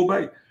whom you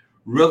obey,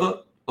 rather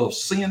of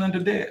sin unto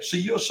death. See,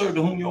 you're a servant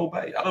to whom you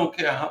obey. I don't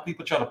care how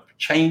people try to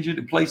change it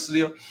and place it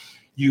there.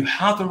 You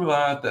have to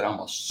realize that I'm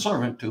a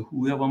servant to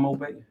whoever I'm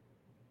obeying.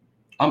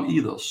 I'm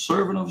either a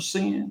servant of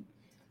sin,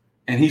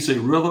 and he said,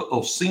 rather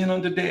of sin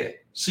unto death.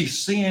 See,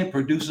 sin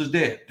produces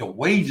death. The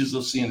wages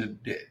of sin is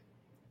death.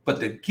 But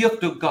the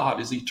gift of God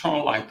is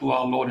eternal life through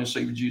our Lord and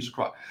Savior Jesus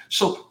Christ.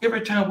 So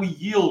every time we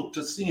yield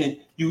to sin,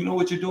 you know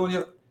what you're doing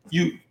here?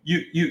 You're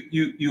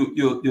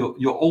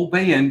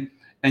obeying,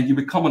 and you're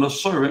becoming a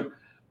servant,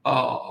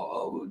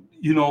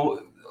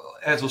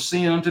 as a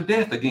sin unto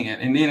death again.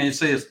 And then it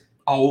says,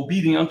 are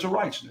obedient unto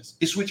righteousness.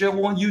 It's whichever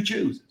one you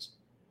choose.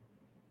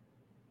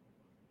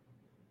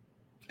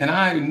 And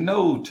I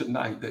know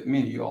tonight that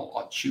many of y'all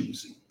are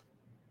choosing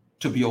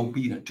to be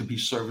obedient, to be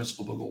servants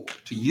of the Lord,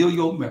 to yield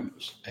your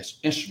members as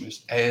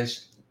instruments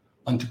as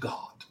unto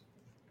God,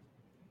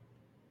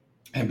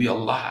 and be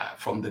alive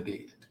from the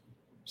dead.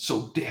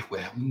 So death will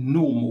have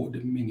no more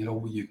dominion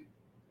over you.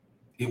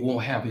 It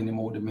won't have any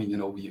more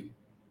dominion over you.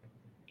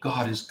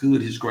 God is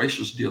good, his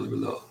gracious, dearly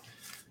beloved.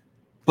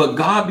 But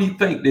God be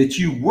thanked that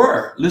you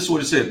were, listen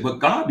what it said, but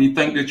God be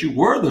thanked that you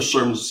were the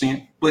servants of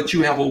sin, but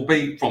you have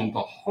obeyed from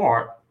the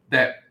heart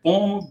that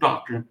form of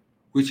doctrine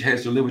which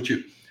has delivered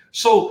you.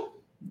 So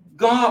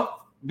God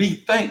be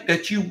thanked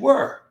that you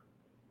were.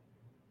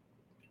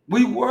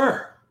 We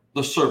were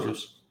the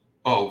servants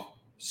of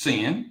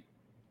sin,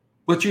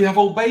 but you have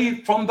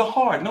obeyed from the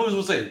heart. Notice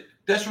what it says.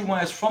 That's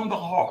why it's from the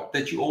heart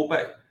that you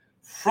obey.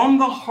 From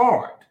the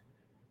heart,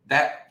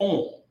 that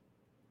form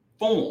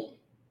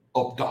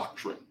of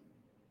doctrine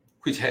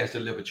which has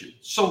delivered you.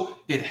 So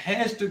it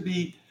has to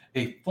be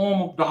a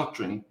form of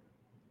doctrine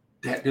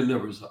that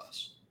delivers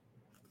us.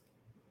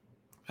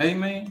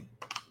 Amen.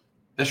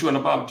 That's what the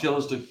Bible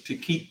tells us to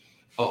keep.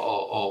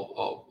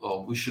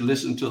 We should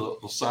listen to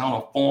the sound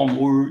of form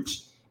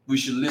words. We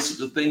should listen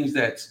to things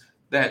that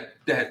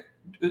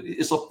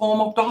it's a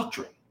form of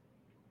doctrine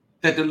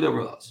that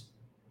delivers us.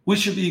 We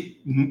should be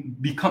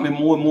becoming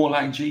more and more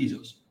like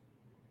Jesus.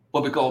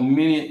 But because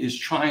many is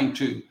trying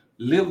to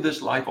live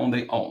this life on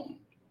their own,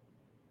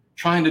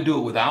 trying to do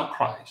it without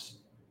Christ,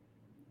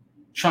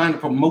 trying to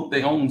promote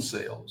their own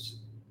selves,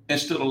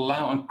 instead of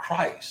allowing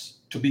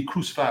Christ to be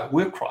crucified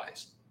with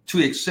Christ,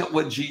 to accept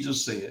what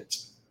Jesus said,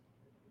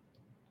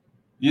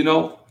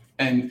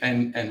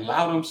 and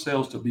allow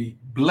themselves to be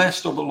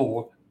blessed of the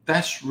Lord.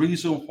 That's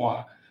reason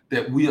why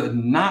that we are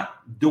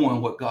not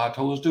doing what God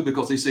told us to do,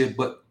 because he said,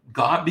 but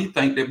God be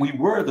thanked that we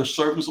were the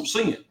servants of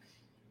sin,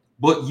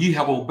 but ye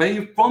have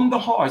obeyed from the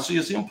heart. See,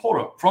 it's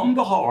important, from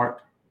the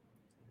heart,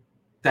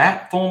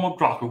 that form of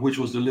doctrine which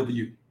was delivered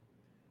you.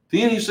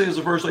 Then he says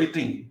in verse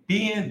 18,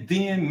 being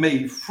then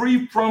made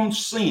free from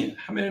sin.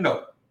 How many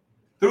know?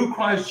 Through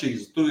Christ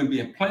Jesus, through him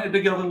being planted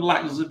together in the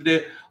likeness of the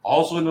dead,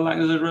 also in the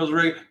likeness of the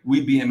resurrection,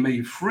 we being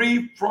made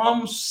free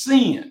from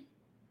sin,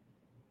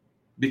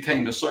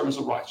 became the servants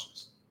of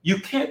righteousness. You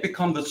can't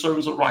become the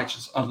servants of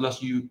righteousness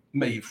unless you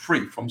made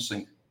free from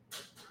sin.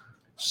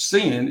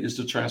 Sin is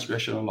the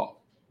transgression of law.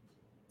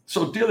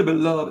 So, dearly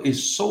beloved,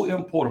 it's so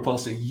important for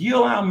us to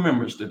yield our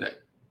members today,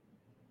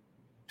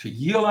 to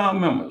yield our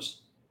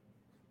members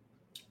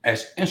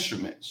as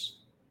instruments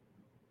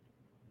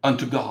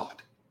unto God,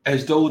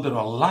 as those that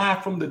are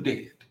alive from the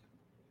dead.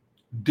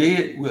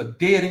 We're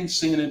dead in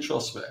sin and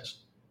trespass.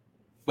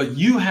 But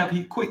you have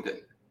he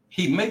quickened.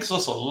 He makes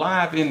us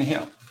alive in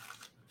him.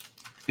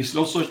 It's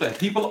no such thing.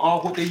 People are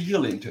what they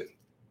yield to.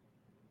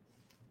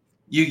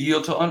 You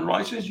yield to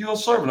unrighteousness, you're a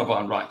servant of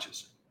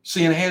unrighteousness.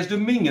 Sin has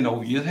dominion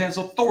over you. It has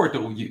authority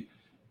over you.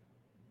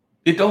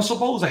 It don't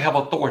suppose to have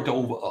authority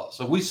over us.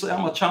 If we say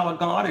I'm a child of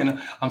God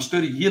and I'm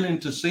still yielding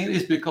to sin,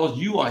 it's because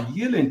you are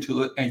yielding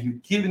to it and you're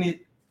giving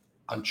it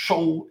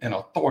control and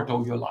authority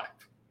over your life.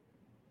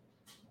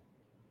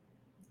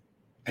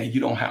 And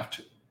you don't have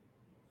to.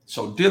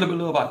 So, dearly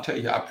beloved, I tell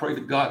you, I pray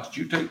to God that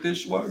you take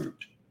this word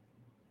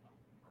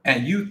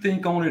and you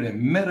think on it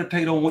and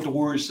meditate on what the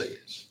word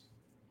says,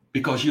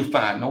 because you'll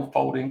find no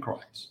fault in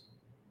Christ.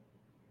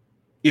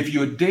 If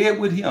you're dead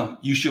with him,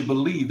 you should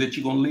believe that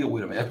you're going to live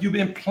with him. If you've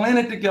been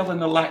planted together in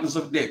the likeness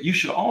of death, you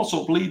should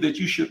also believe that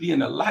you should be in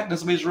the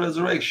likeness of his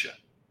resurrection.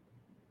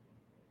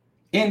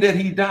 In that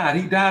he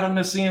died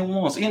under sin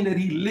once. In that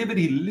he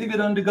lived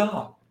under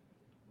God.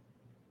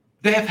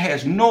 Death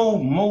has no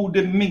more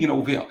dominion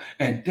over him,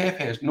 and death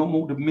has no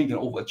more dominion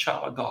over a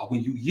child of God.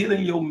 When you yield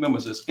in your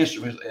members as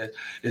instruments,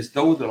 as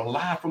those that are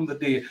alive from the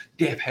dead,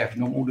 death has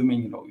no more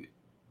dominion over you.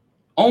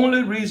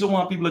 Only reason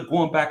why people are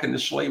going back into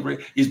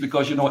slavery is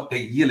because, you know what, they're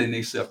yielding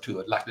themselves to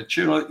it. Like the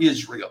children of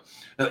Israel,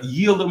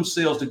 yield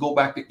themselves to go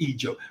back to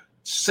Egypt,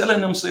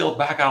 selling themselves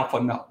back out for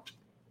naught,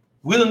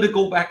 willing to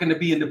go back and to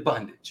be in the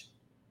bondage,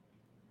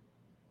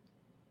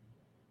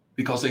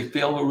 because they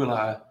fail to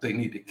realize they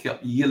need to keep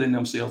yielding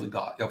themselves to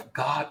God. If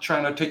God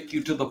trying to take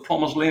you to the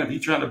promised land, if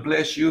he's trying to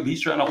bless you, if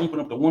he's trying to open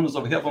up the windows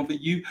of heaven for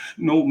you,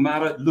 no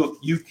matter, look,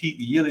 you keep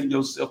yielding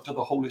yourself to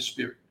the Holy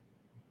Spirit.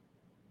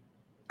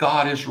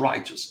 God is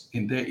righteous,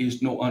 and there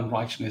is no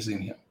unrighteousness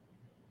in him.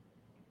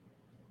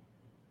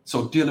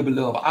 So, dearly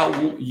beloved, I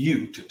want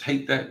you to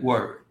take that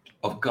word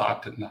of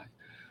God tonight.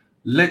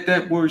 Let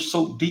that word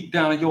so deep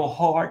down in your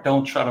heart.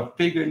 Don't try to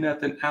figure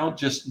nothing out.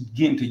 Just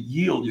begin to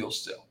yield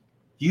yourself.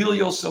 Yield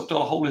yourself to the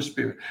Holy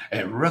Spirit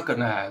and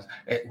recognize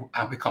that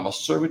I become a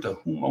servant to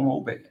whom I'm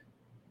obeying.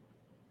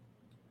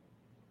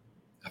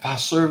 If I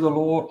serve the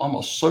Lord, I'm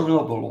a servant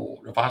of the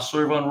Lord. If I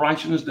serve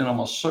unrighteousness, then I'm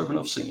a servant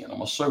of sin.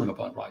 I'm a servant of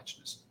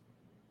unrighteousness.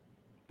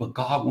 But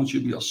God wants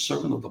you to be a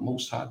servant of the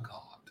Most High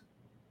God.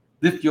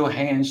 Lift your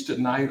hands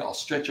tonight, or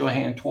stretch your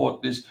hand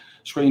toward this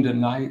screen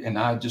tonight, and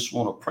I just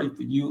want to pray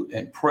for you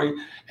and pray,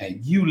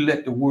 and you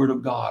let the word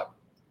of God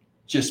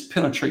just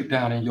penetrate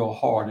down in your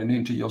heart and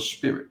into your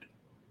spirit.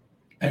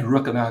 And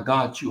recognize,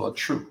 God, you are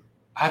true.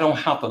 I don't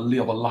have to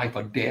live a life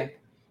of death.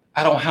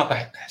 I don't have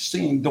to,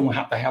 sin don't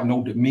have to have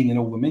no dominion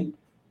over me.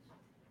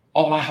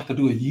 All I have to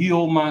do is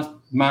yield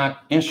my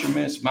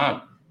instruments,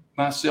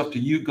 myself to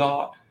you,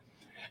 God,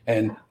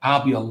 and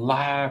I'll be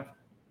alive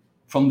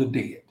from the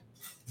dead.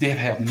 Death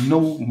have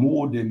no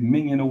more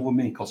dominion over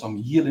me because I'm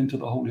yielding to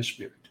the Holy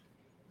Spirit.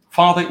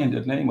 Father, in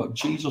the name of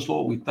Jesus,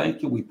 Lord, we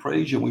thank you, we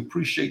praise you, we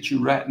appreciate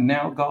you right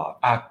now, God.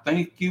 I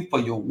thank you for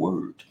your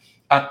word.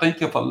 I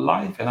thank you for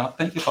life, and I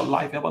thank you for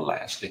life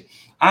everlasting.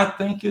 I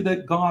thank you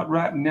that, God,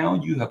 right now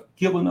you have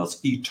given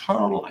us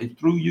eternal life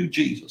through you,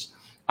 Jesus.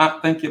 I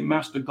thank you,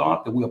 Master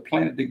God, that we are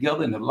planted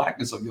together in the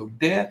likeness of your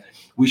death.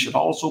 We should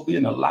also be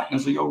in the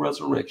likeness of your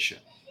resurrection.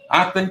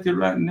 I thank you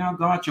right now,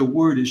 God, your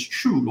word is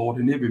true, Lord,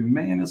 and every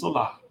man is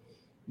alive.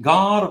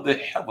 God of the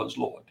heavens,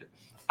 Lord,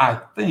 I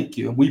thank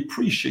you, and we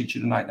appreciate you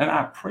tonight. And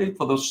I pray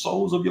for the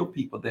souls of your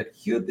people that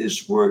hear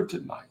this word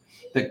tonight,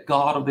 that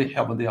God of the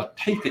heaven, they'll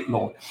take it,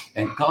 Lord.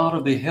 And God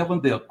of the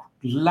heaven, they'll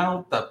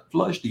allow the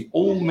flesh, the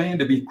old man,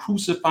 to be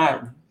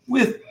crucified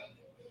with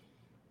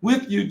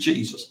you,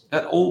 Jesus,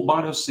 that old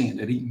body of sin,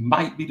 that he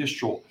might be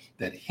destroyed,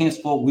 that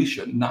henceforth we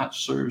should not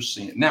serve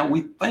sin. Now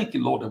we thank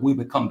you, Lord, that we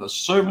become the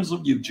servants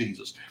of you,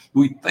 Jesus.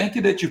 We thank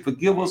you that you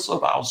forgive us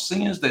of our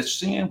sins, that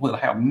sin will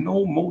have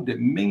no more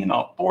dominion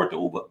or authority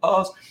over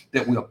us,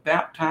 that we are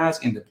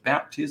baptized in the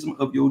baptism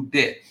of your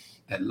death,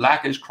 that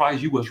like as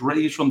Christ, you was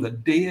raised from the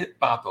dead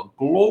by the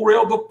glory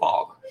of the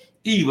Father.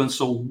 Even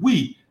so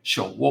we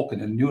shall walk in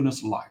the newness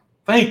of life.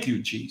 Thank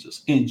you,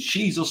 Jesus. In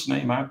Jesus'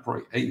 name I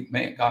pray.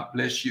 Amen. God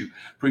bless you.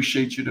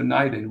 Appreciate you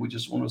tonight. And we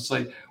just want to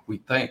say we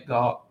thank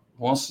God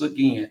once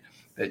again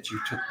that you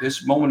took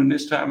this moment and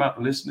this time out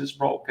to listen to this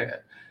broadcast.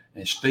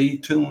 And stay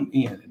tuned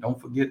in. And don't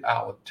forget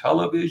our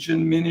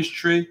television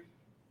ministry,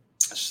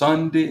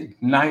 Sunday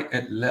night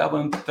at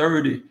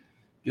 11:30.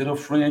 Get a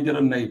friend, get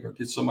a neighbor,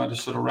 get somebody to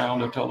sit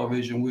around the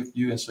television with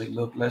you and say,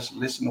 look, let's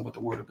listen to what the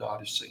word of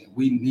God is saying.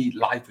 We need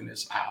life in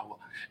this hour,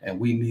 and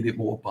we need it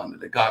more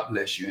abundantly. God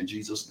bless you in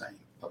Jesus' name.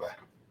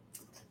 Bye-bye.